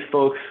lot of these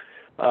folks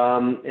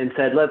and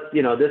said,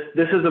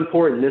 this is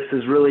important. This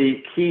is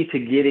really key to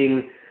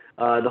getting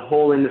the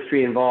whole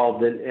industry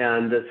involved.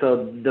 And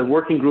so the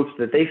working groups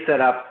that they set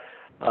up,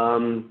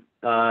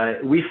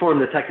 we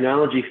formed the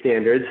technology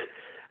standards,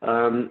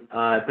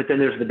 but then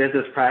there's the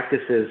business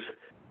practices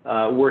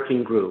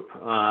working group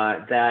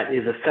that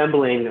is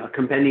assembling a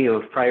compendium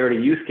of priority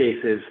use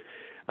cases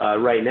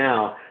right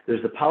now.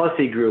 There's the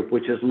policy group,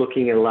 which is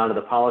looking at a lot of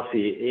the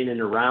policy in and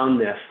around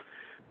this.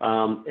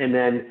 And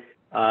then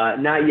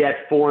not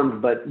yet formed,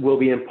 but will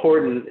be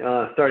important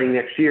starting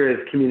next year, is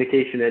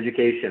communication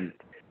education.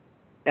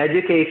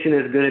 Education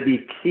is going to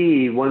be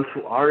key once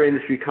our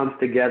industry comes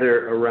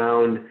together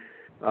around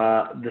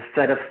the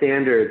set of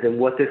standards and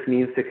what this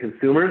means to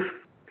consumers.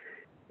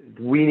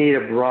 We need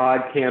a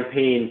broad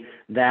campaign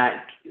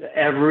that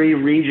every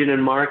region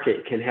and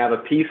market can have a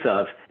piece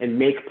of and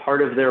make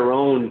part of their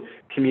own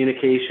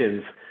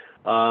communications,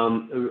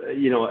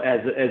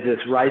 as this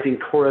rising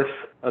chorus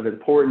of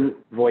important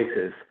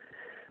voices.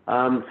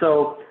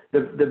 So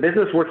the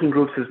business working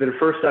groups has been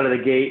first out of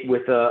the gate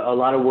with a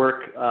lot of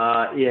work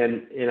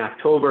in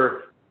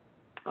October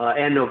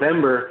and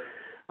November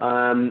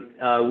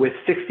with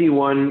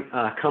 61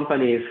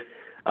 companies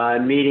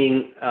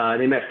meeting.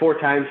 They met 4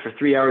 times for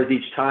 3 hours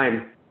each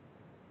time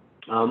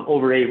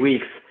over 8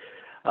 weeks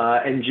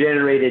and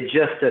generated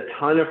just a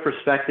ton of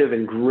perspective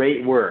and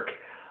great work,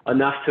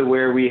 enough to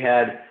where we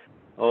had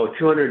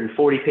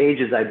 240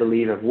 pages, I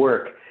believe, of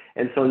work.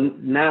 And so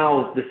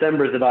now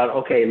December is about,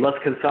 okay, let's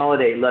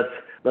consolidate,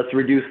 let's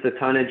reduce the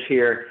tonnage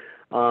here,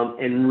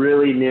 and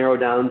really narrow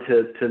down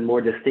to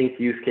more distinct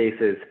use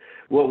cases.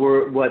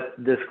 What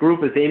this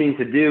group is aiming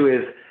to do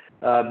is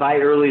by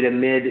early to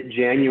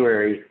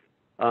mid-January,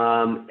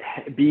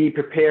 be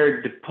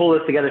prepared to pull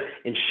this together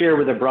and share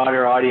with a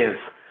broader audience.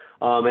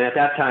 And at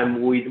that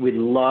time, we'd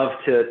love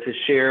to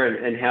share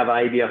and have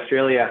IAB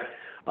Australia,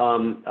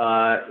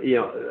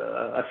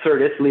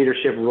 assert its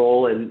leadership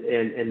role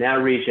in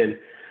that region,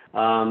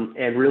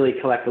 and really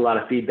collect a lot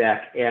of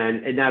feedback.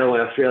 And not only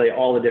Australia,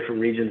 all the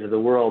different regions of the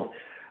world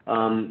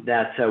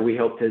that we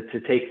hope to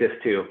take this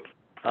to.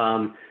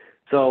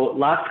 So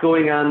lots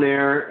going on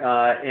there,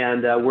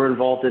 and we're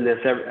involved in this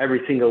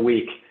every single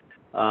week.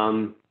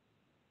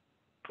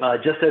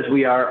 Just as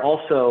we are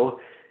also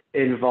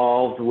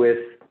involved with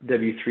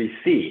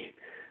W3C.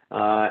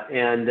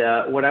 And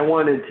what I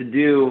wanted to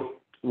do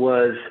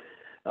was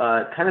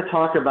kind of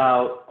talk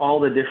about all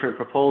the different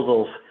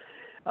proposals.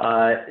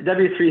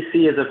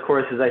 W3C is, of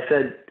course, as I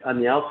said on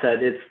the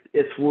outset, it's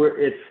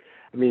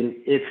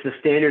the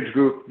standards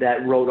group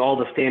that wrote all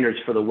the standards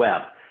for the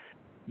web.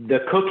 The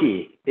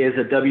cookie is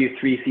a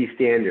W3C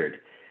standard.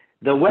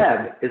 The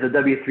web is a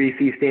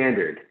W3C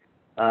standard.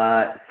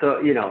 CSS,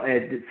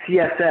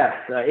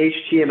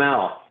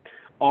 HTML,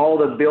 all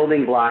the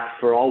building blocks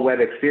for all web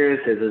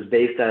experiences is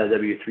based out of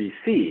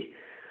W3C.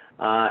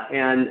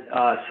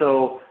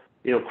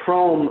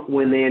 Chrome,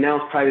 when they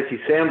announced Privacy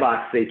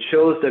Sandbox, they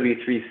chose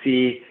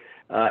W3C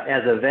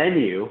as a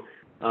venue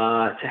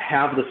to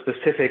have the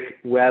specific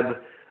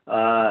web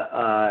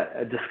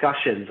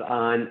discussions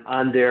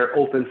on their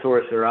open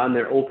source or on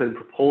their open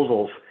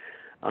proposals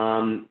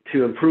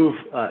to improve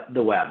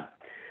the web.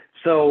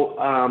 So,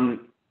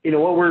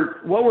 what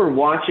we're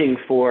watching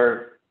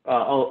for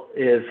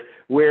is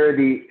where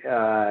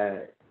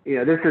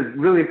this is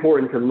really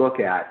important to look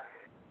at.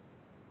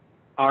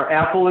 Are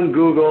Apple and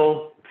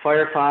Google,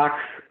 Firefox,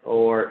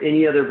 or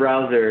any other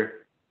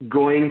browser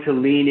going to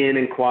lean in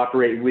and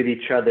cooperate with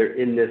each other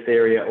in this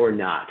area or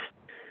not?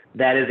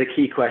 That is a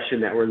key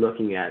question that we're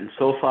looking at. And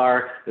so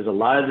far, there's a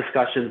lot of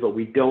discussions, but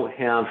we don't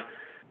have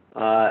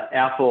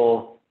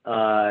Apple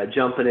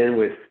jumping in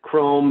with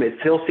Chrome. It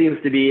still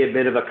seems to be a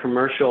bit of a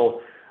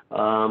commercial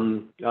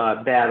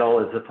battle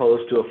as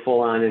opposed to a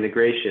full-on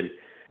integration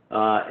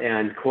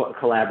and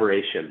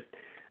collaboration.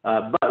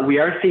 But we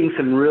are seeing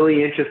some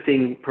really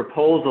interesting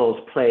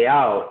proposals play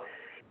out.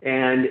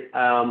 And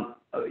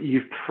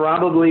you've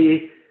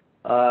probably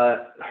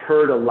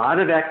heard a lot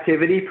of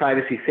activity,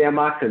 Privacy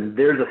Sandbox, and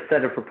there's a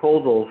set of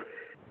proposals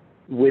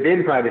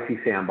within Privacy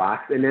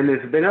Sandbox. And then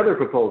there's been other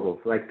proposals,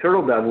 like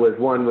TurtleDove was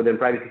one within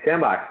Privacy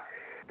Sandbox.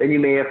 Then you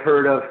may have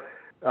heard of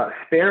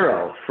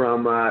Sparrow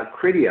from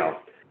Criteo.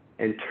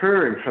 and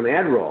Turn from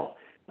AdRoll,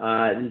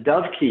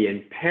 Dovekey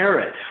and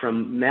Parrot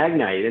from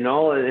Magnite, and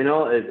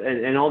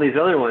all these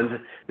other ones.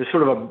 There's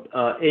sort of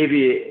a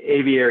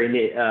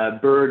aviary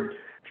bird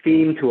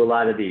theme to a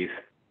lot of these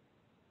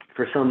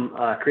for some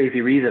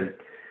crazy reason.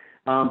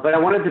 But I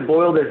wanted to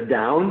boil this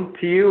down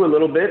to you a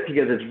little bit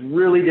because it's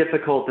really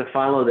difficult to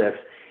follow this,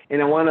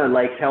 and I want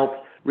to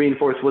help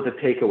reinforce what the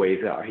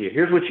takeaways are here.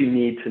 Here's what you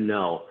need to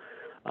know,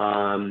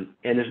 and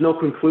there's no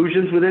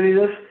conclusions with any of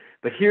this,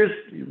 but here's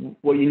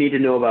what you need to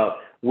know about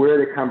where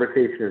the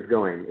conversation is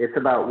going. It's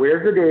about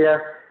where's the data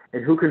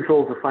and who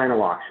controls the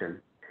final auction,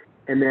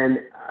 and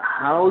then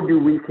how do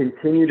we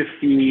continue to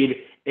feed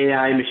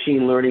AI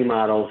machine learning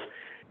models,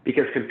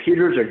 because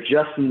computers are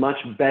just much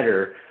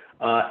better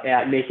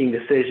at making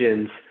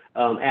decisions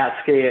at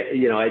scale,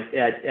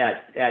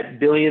 at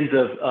billions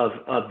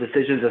of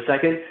decisions a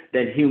second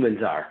than humans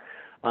are.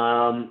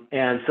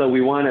 And so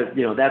we want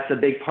to, that's a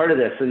big part of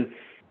this.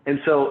 And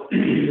so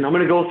I'm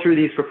going to go through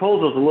these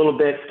proposals a little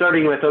bit,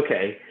 starting with,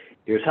 okay,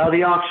 here's how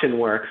the auction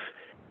works,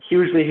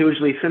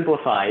 hugely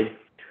simplified.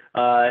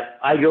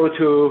 I go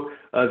to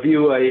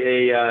view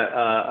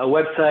a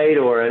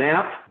website or an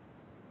app,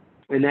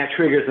 and that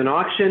triggers an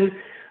auction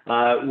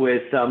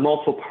with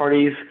multiple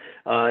parties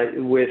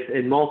with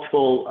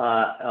multiple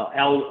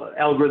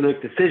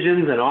algorithmic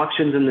decisions and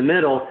auctions in the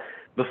middle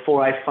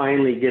before I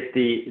finally get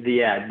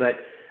the ad. But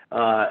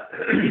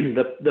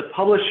the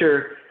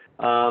publisher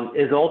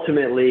is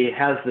ultimately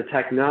has the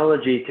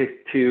technology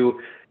to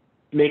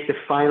make the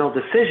final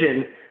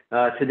decision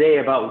today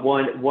about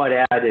what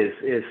ad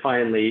is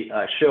finally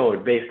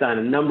showed based on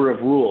a number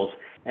of rules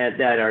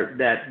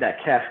that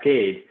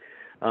cascade.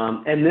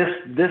 And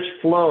this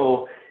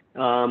flow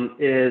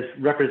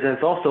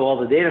represents also all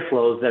the data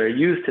flows that are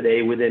used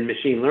today within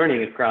machine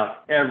learning across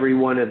every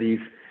one of these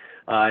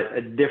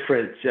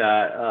different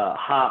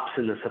hops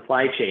in the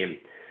supply chain.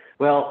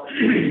 Well,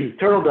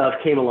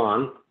 TurtleDove came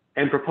along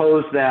and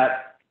proposed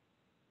that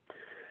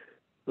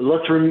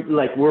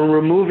we're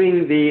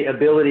removing the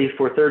ability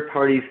for third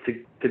parties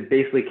to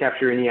basically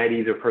capture any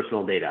IDs or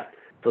personal data.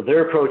 So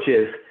their approach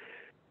is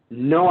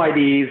no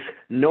IDs,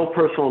 no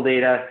personal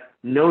data,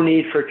 no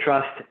need for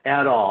trust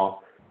at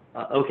all.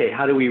 Okay,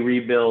 how do we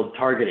rebuild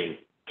targeting?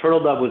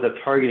 TurtleDove was a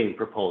targeting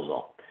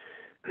proposal,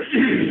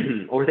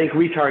 or think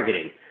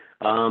retargeting.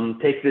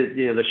 Take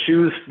the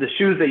shoes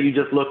that you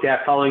just looked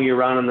at following you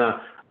around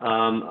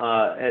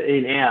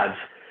in ads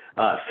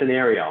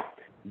scenario.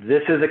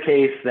 This is a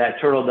case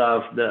that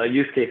a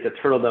use case that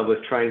TurtleDove was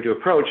trying to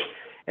approach,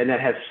 and that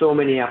has so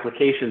many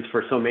applications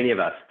for so many of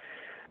us.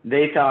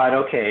 They thought,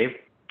 okay,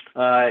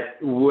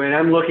 when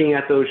I'm looking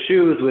at those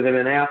shoes within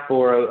an app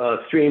or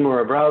a stream or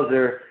a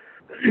browser,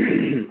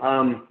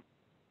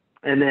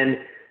 and then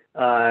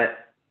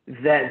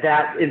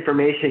that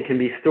information can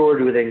be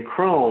stored within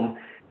Chrome,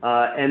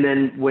 and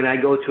then when I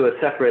go to a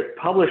separate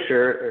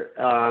publisher,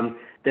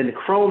 then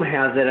Chrome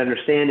has that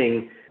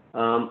understanding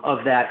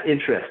of that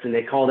interest, and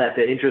they call that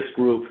the interest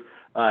group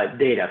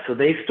data. So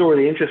they store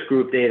the interest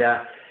group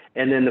data,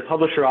 and then the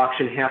publisher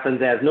auction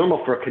happens as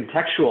normal for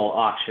contextual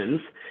auctions.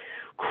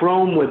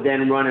 Chrome would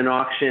then run an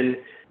auction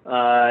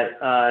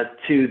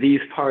to these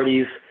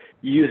parties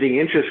using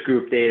interest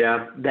group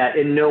data that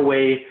in no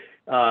way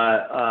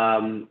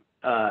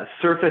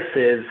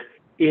surfaces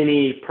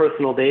any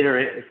personal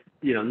data.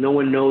 No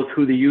one knows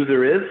who the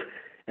user is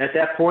at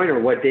that point or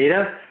what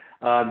data.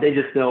 They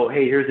just know,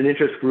 hey, here's an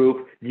interest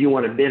group. Do you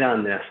want to bid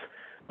on this?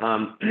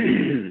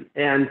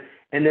 And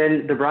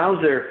then the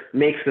browser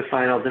makes the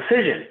final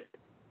decision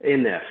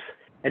in this.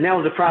 And that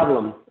was a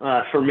problem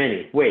for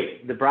many.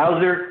 Wait, the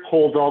browser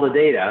holds all the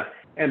data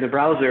and the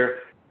browser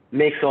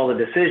makes all the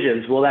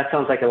decisions. Well, that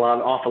sounds like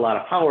awful lot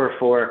of power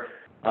for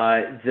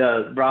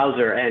the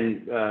browser,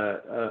 and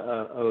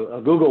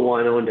a Google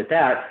one owned at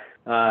that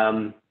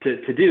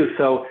to do.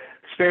 So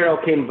Sparrow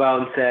came about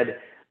and said,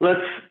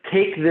 let's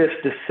take this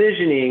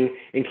decisioning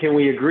and can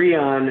we agree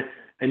on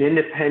an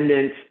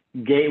independent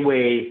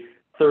gateway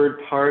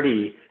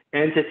third-party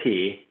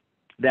entity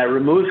that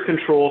removes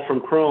control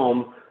from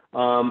Chrome,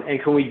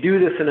 and can we do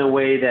this in a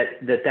way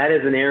that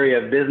is an area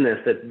of business,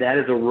 that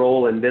is a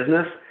role in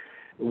business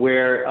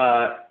where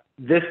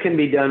this can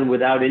be done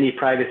without any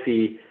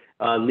privacy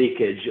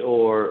leakage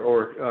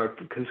or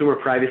consumer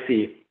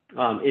privacy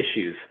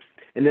issues.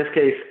 In this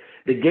case,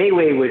 the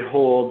gateway would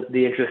hold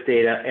the interest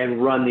data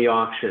and run the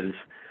auctions,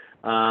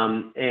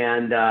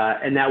 and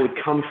that would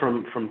come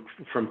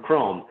from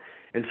Chrome.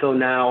 And so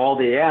now all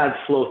the ads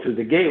flow through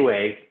the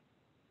gateway,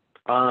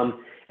 and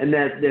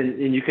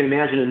you can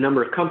imagine a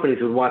number of companies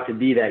would want to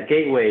be that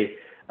gateway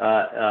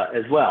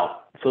as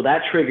well. So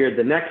that triggered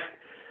the next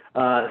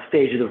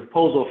stage of the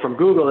proposal from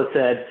Google. That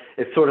said,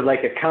 it's sort of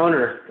like a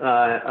counter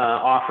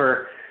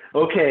offer.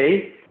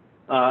 Okay,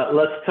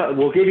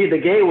 we'll give you the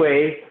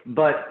gateway,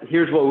 but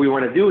here's what we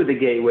want to do with the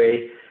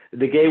gateway.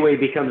 The gateway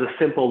becomes a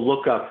simple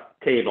lookup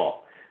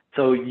table.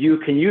 So you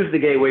can use the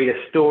gateway to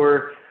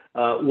store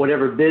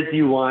whatever bids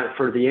you want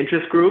for the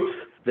interest groups,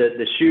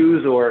 the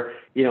shoes, or,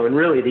 and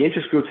really the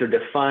interest groups are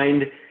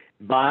defined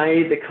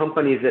by the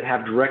companies that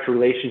have direct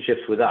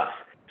relationships with us.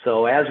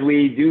 So as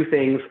we do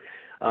things,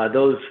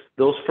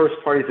 those first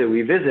parties that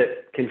we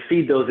visit can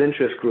feed those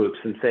interest groups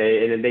and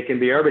say, and they can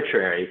be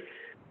arbitrary,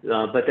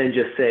 but then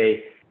just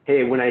say,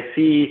 hey, when I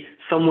see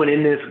someone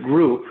in this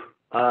group,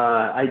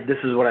 this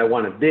is what I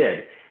want to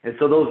bid. And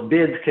so those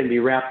bids can be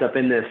wrapped up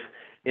in this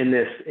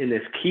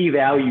key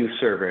value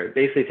server. It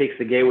basically takes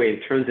the gateway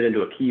and turns it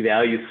into a key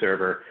value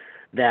server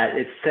that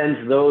it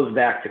sends those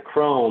back to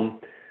Chrome,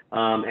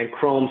 and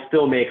Chrome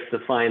still makes the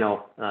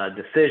final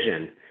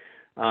decision.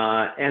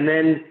 And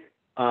then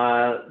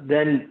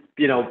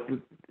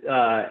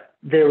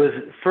there was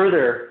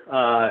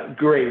further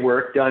great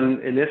work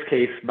done in this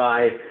case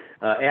by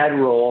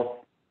AdRoll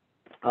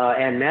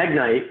and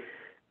Magnite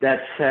that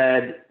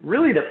said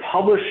really the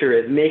publisher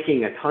is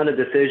making a ton of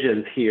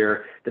decisions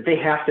here that they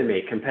have to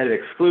make: competitive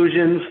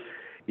exclusions,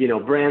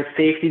 brand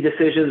safety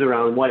decisions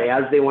around what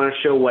ads they want to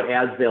show, what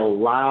ads they'll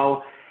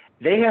allow.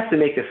 They have to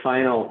make the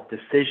final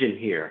decision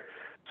here.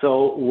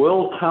 So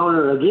we'll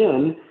counter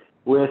again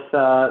with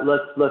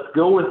let's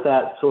go with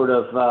that sort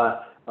of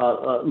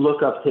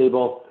lookup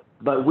table,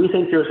 but we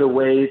think there's a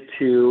way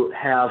to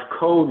have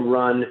code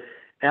run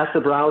at the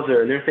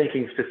browser, and they're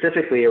thinking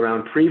specifically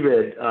around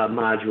pre-bid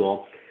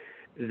module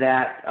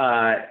that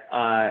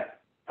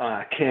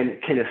can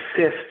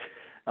assist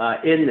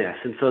in this.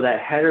 And so that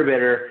header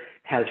bidder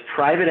has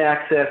private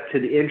access to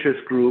the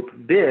interest group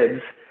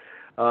bids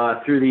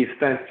through these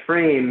fenced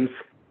frames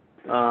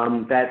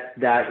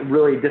that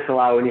really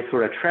disallow any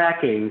sort of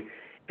tracking.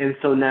 And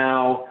so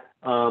now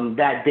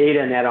that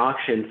data and that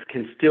auctions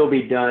can still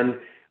be done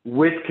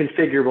with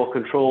configurable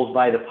controls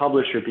by the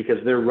publisher because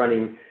they're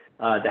running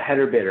the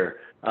header bidder.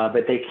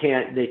 But they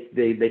can't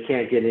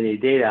get any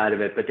data out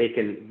of it, but they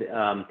can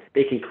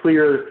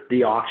clear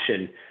the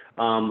auction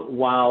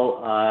while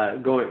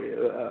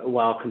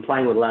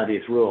complying with a lot of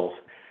these rules.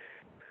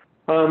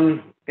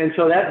 And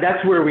so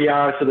that's where we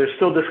are. So there's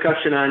still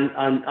discussion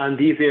on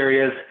these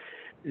areas.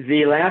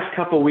 The last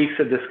couple of weeks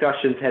of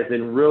discussions has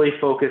been really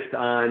focused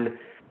on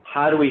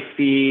how do we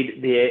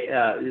feed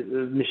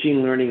the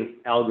machine learning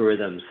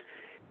algorithms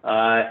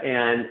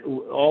and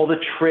all the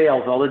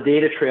trails, all the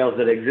data trails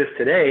that exist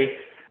today.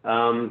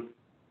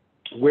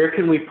 Where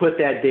can we put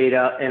that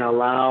data and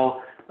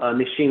allow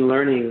machine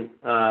learning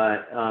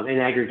and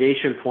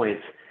aggregation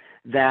points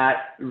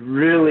that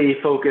really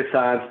focus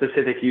on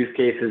specific use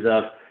cases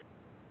of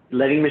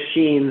letting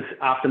machines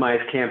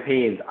optimize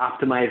campaigns,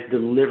 optimize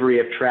delivery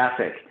of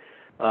traffic,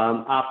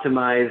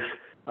 optimize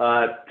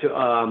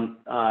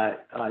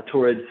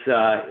towards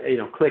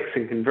clicks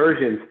and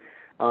conversions,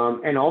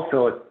 and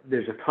also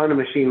there's a ton of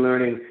machine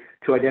learning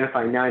to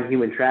identify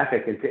non-human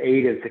traffic and to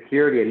aid in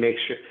security and make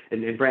sure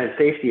and brand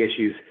safety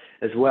issues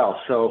as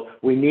well. So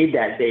we need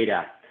that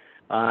data,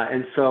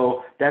 and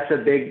so that's a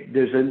big.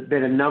 There's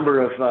been a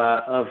number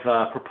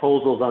of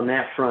proposals on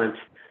that front.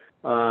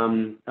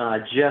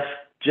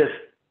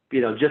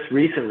 Just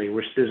recently,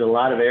 there's a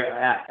lot of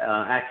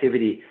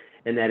activity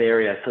in that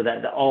area. So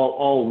that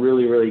all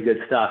really, really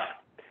good stuff.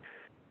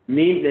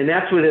 And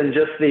that's within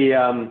just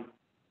the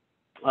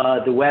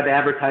web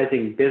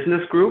advertising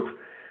business group.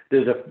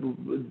 There's a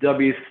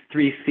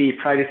W3C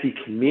privacy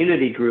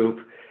community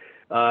group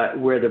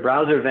where the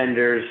browser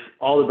vendors,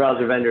 all the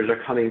browser vendors are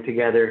coming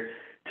together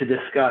to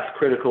discuss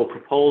critical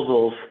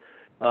proposals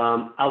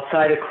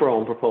outside of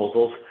Chrome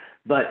proposals,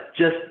 but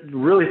just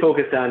really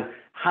focused on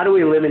how do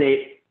we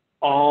eliminate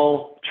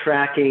all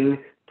tracking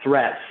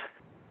threats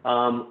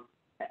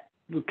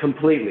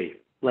completely,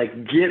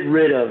 like get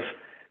rid of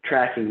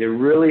tracking. They're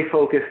really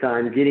focused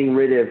on getting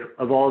rid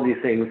of all these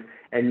things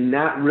and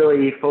not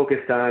really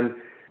focused on,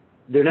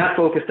 they're not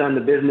focused on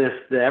the business,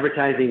 the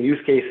advertising use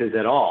cases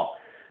at all.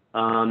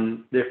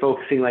 They're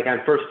focusing like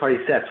on first party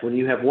sets. When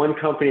you have one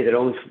company that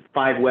owns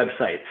 5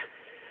 websites,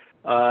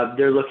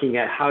 they're looking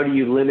at how do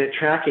you limit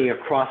tracking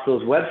across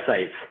those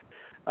websites,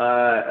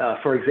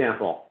 for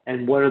example,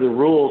 and what are the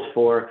rules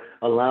for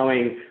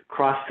allowing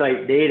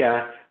cross-site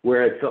data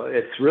where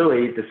it's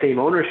really the same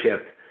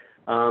ownership?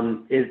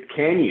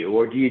 Can you,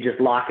 or do you just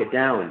lock it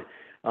down?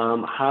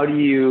 How do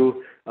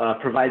you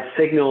provide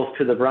signals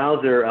to the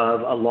browser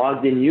of a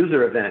logged in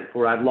user event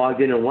where I've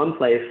logged in one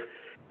place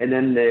and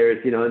then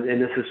there's,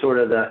 and this is sort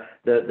of the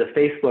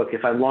Facebook,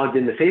 if I'm logged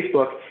into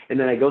Facebook and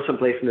then I go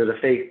someplace and there's a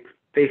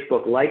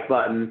Facebook like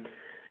button,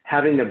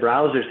 having the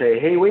browser say,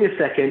 hey, wait a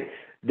second,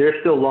 they're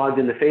still logged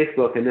into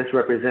Facebook and this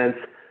represents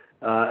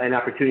an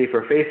opportunity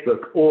for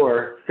Facebook,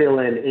 or fill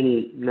in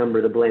any number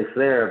of the blanks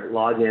there,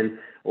 login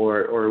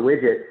or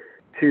widget,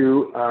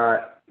 to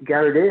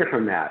gather data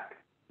from that.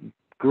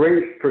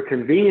 Great for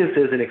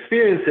conveniences and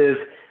experiences.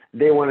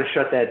 They want to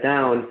shut that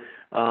down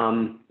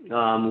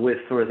with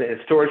sort of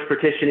storage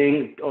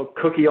partitioning,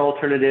 cookie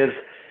alternatives,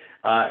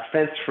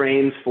 fenced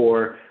frames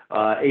for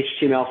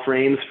HTML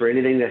frames for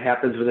anything that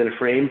happens within a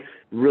frame,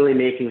 really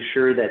making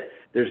sure that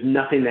there's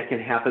nothing that can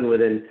happen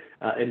within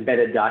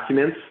embedded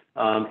documents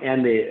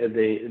and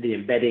the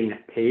embedding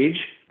page,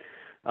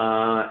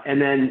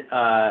 and then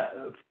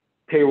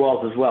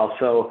paywalls as well.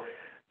 So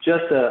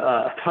just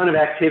a ton of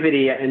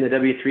activity in the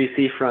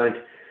W3C front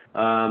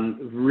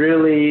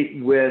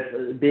really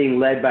with being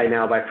led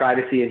by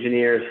privacy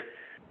engineers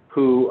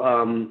who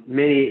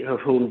many of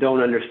whom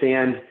don't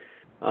understand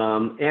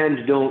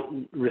and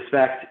don't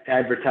respect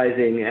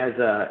advertising as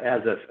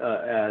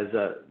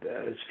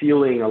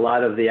fueling a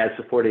lot of the ad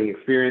supporting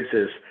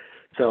experiences.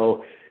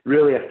 So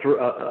really a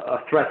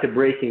threat to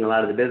breaking a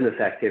lot of the business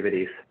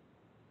activities.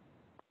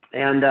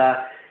 And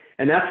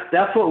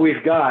that's what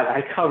we've got.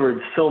 I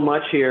covered so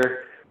much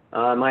here.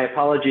 My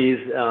apologies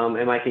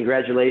and my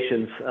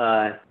congratulations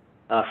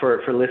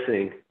for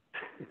listening.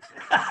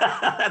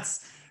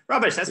 That's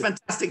rubbish. That's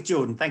fantastic,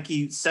 Jordan. Thank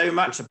you so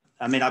much.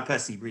 I mean, I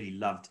personally really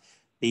loved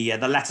the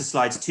latter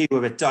slides too,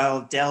 where we're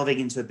delving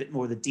into a bit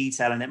more of the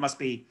detail, and it must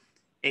be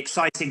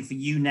exciting for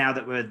you now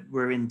that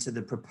we're into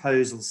the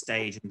proposal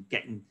stage and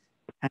getting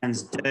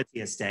hands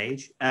dirtier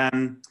stage.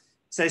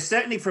 So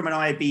certainly from an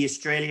IAB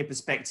Australia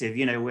perspective,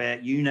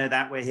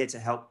 that we're here to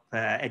help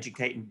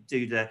educate and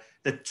do the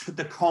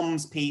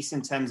comms piece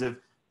in terms of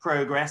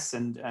progress,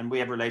 and we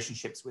have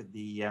relationships with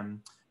the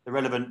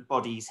relevant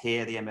bodies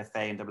here, the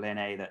MFA and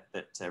AANA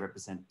that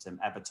represent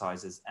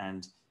advertisers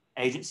and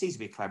agencies.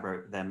 We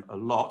collaborate with them a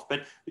lot,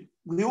 but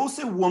we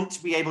also want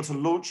to be able to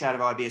launch out of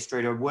IAB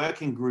Australia a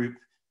working group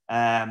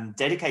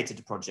dedicated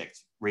to Project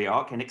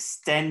Rearc and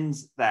extend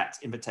that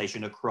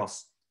invitation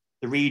across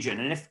the region.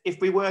 And if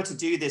we were to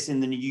do this in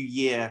the new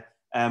year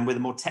with a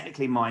more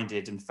technically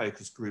minded and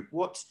focused group,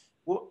 what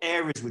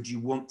areas would you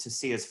want to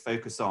see us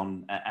focus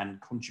on and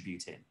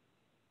contribute in?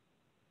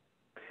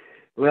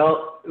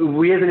 Well,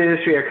 we as an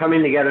industry are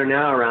coming together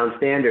now around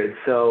standards.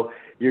 So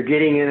you're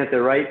getting in at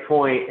the right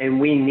point, and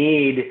we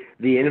need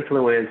the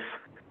influence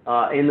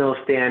in those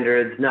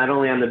standards, not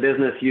only on the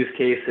business use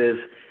cases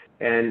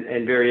and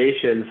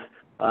variations,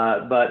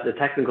 but the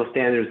technical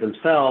standards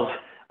themselves.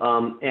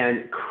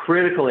 And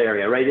critical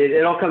area, right?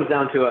 It all comes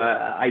down to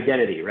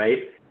identity,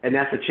 right? And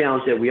that's a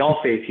challenge that we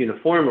all face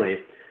uniformly.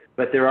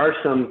 But there are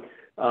some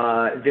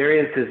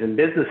variances in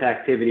business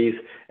activities,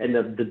 and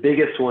the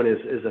biggest one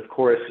is of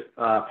course,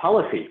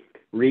 policy,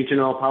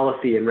 regional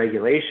policy and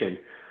regulation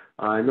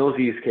in those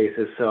use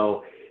cases.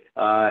 So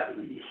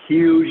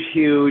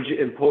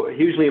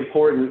hugely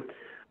important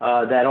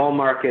that all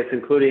markets,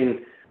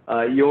 including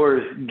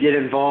yours, get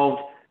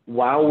involved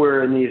while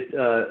we're in these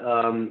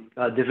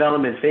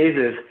development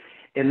phases.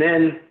 And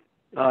then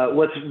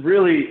what's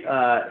really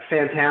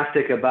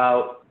fantastic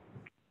about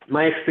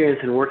my experience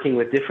in working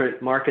with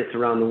different markets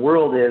around the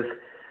world is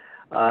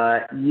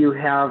you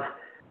have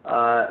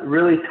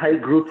really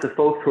tight groups of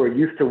folks who are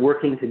used to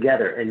working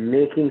together and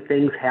making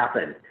things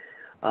happen.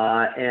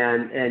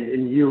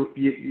 And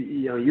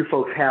you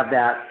folks have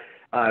that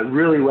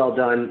really well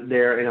done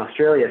there in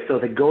Australia. So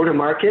the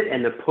go-to-market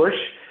and the push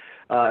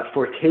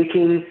for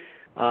taking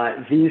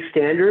these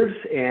standards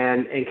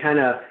and kind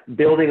of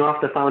building off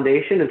the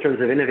foundation in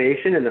terms of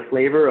innovation and the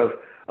flavor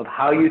of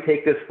how you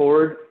take this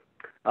forward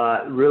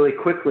really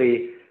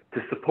quickly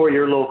to support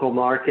your local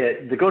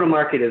market. The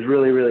go-to-market is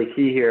really, really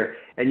key here,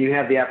 and you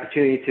have the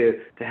opportunity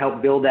to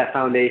help build that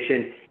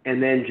foundation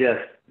and then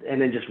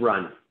just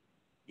run.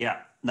 Yeah,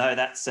 no,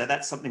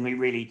 that's something we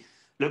really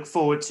look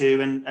forward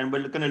to, and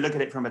we're going to look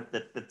at it from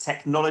the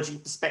technology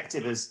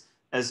perspective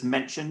as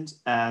mentioned,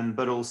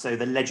 but also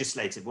the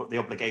legislative, what the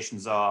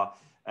obligations are,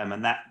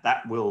 and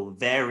that will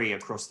vary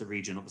across the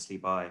region, obviously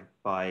by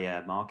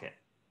market,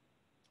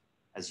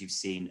 as you've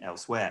seen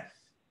elsewhere.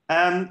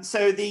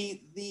 So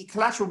the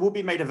collateral will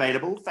be made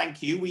available.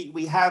 Thank you.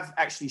 We have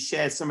actually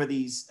shared some of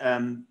these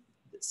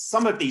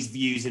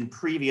views in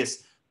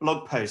previous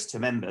blog posts to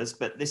members,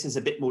 but this is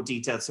a bit more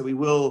detailed. So we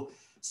will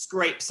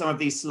scrape some of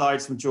these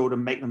slides from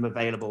Jordan, make them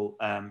available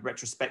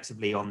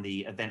retrospectively on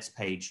the events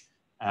page.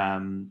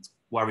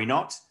 Worry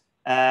not.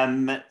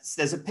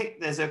 There's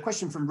a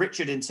question from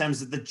Richard in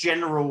terms of the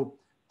general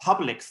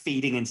public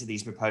feeding into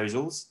these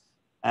proposals.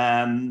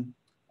 I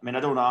mean, I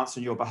don't want to answer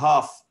on your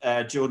behalf,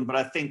 Jordan, but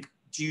I think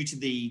due to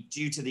the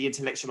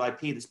intellectual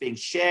IP that's being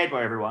shared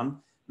by everyone,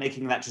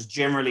 making that just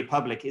generally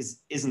public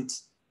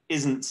isn't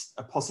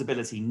a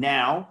possibility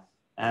now,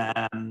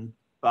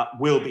 but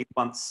will be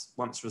once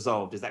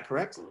resolved. Is that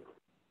correct?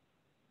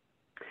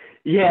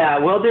 Yeah,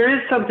 well, there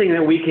is something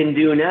that we can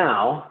do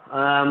now.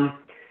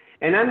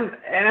 And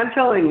I'm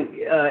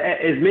telling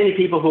as many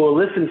people who will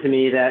listen to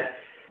me that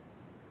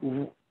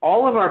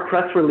all of our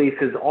press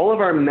releases, all of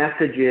our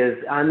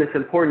messages on this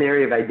important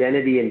area of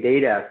identity and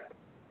data,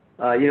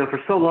 for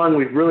so long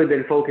we've really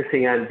been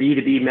focusing on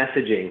B2B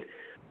messaging.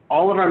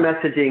 All of our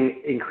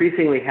messaging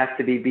increasingly has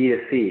to be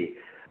B2C.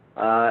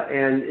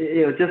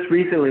 And just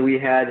recently we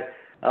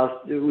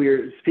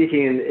were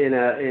speaking in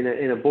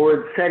a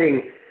board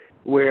setting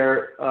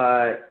where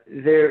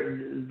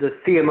the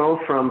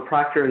CMO from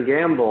Procter &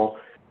 Gamble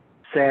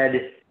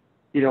said,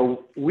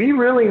 we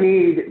really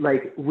need,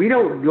 we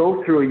don't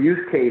go through a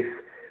use case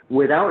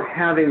without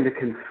having the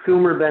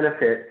consumer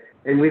benefit,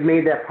 and we've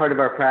made that part of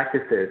our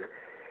practices.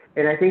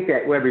 And I think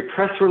that every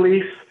press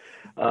release,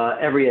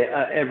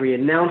 every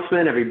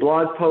announcement, every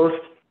blog post,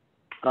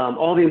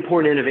 all the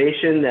important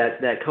innovation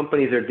that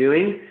companies are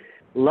doing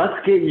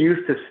let's get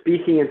used to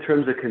speaking in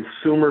terms of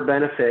consumer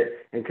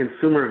benefit and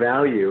consumer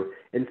value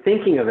and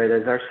thinking of it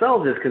as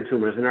ourselves as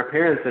consumers and our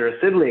parents and our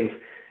siblings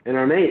and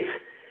our mates.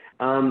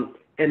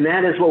 And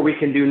that is what we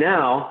can do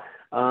now.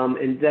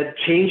 And that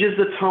changes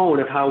the tone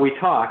of how we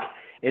talk.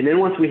 And then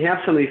once we have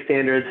some of these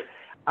standards,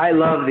 I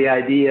love the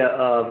idea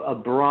of a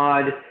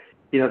broad,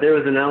 there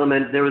was an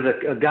element, there was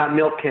a Got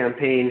Milk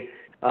campaign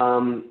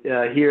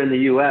here in the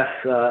US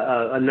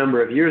a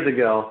number of years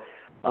ago.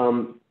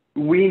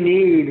 We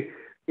need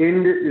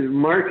in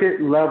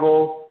market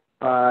level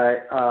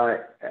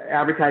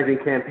advertising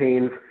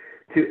campaigns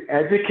to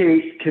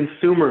educate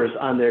consumers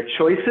on their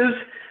choices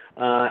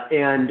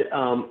and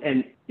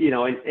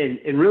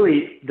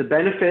really the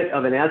benefit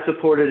of an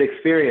ad-supported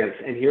experience.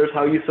 And here's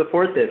how you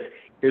support this.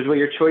 Here's what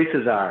your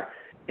choices are.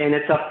 And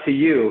it's up to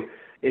you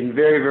in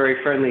very,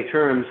 very friendly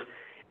terms.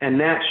 And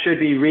that should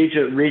be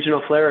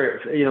regional flair.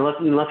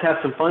 Let's have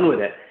some fun with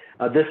it.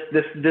 This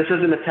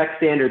isn't a tech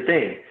standard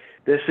thing.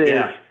 This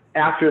is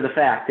after the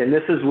fact. And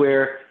this is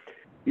where,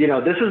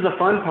 this is the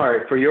fun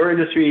part for your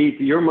industry,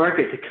 your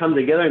market to come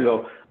together and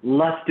go,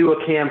 let's do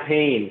a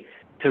campaign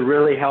to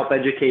really help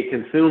educate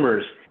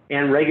consumers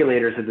and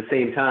regulators at the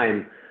same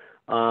time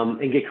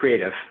and get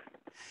creative.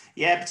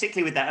 Yeah,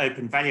 particularly with that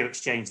open value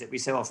exchange that we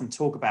so often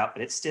talk about,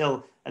 but it's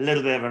still a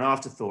little bit of an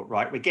afterthought,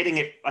 right?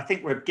 I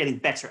think we're getting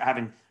better at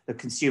having the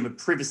consumer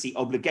privacy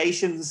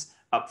obligations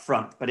up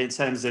front, but in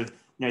terms of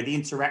the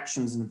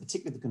interactions and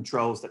particularly the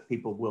controls that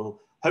people will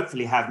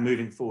hopefully have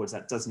moving forwards,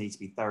 that does need to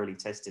be thoroughly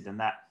tested, and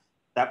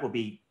that will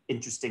be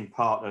interesting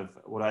part of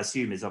what I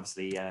assume is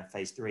obviously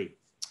phase 3.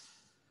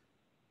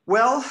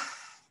 Well,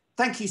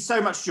 thank you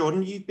so much,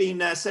 Jordan. You've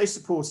been so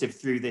supportive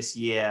through this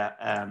year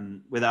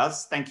with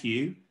us. Thank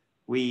you.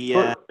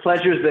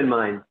 Pleasure's been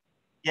mine.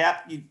 Yeah,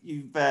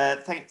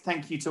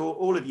 thank you to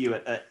all of you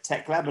at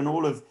Tech Lab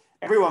and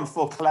everyone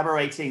for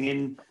collaborating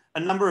in a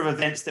number of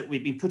events that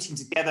we've been putting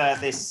together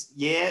this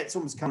year. It's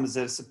almost come as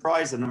a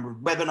surprise, a number of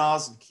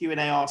webinars and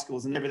Q&A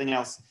articles and everything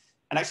else,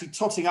 and actually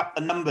totting up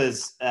the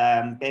numbers.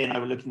 Gay and I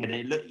were looking at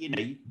it. Look,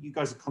 you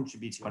guys are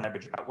contributing on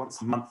average about once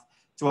a month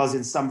to us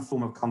in some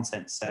form of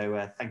content.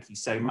 So thank you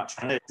so much.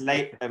 I know it's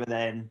late over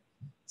there in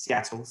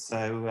Seattle,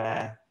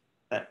 so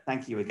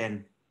thank you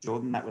again,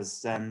 Jordan.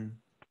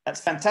 That's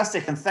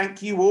fantastic, and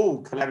thank you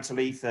all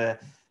collaboratively for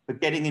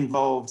getting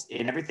involved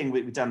in everything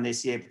we've done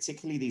this year,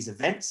 particularly these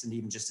events and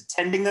even just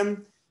attending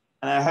them.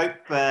 And I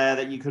hope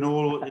that you can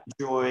all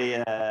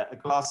enjoy a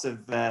glass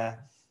of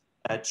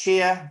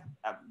cheer,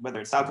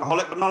 whether it's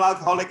alcoholic or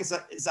non-alcoholic,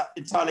 it's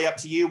entirely up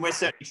to you. We're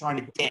certainly trying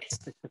to get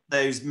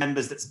those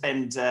members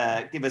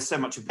that give us so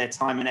much of their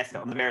time and effort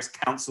on the various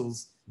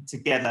councils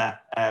together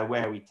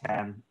where we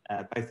can,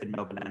 both in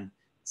Melbourne and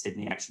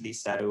Sydney, actually.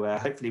 So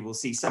hopefully we'll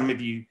see some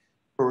of you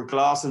for a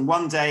glass, and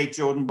one day,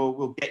 Jordan,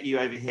 we'll get you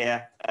over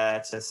here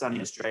to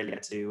sunny Australia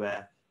to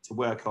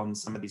work on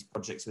some of these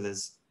projects with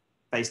us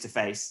face to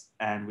face,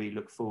 and we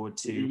look forward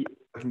to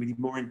working with you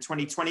more in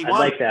 2021. I'd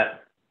like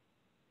that.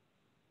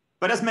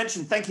 But as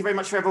mentioned, thank you very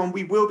much for everyone.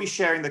 We will be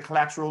sharing the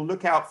collateral.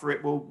 Look out for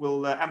it.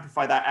 We'll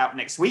amplify that out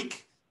next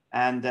week.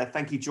 And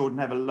thank you, Jordan.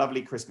 Have a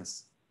lovely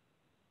Christmas.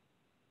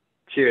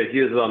 Cheers.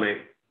 You as well,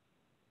 mate.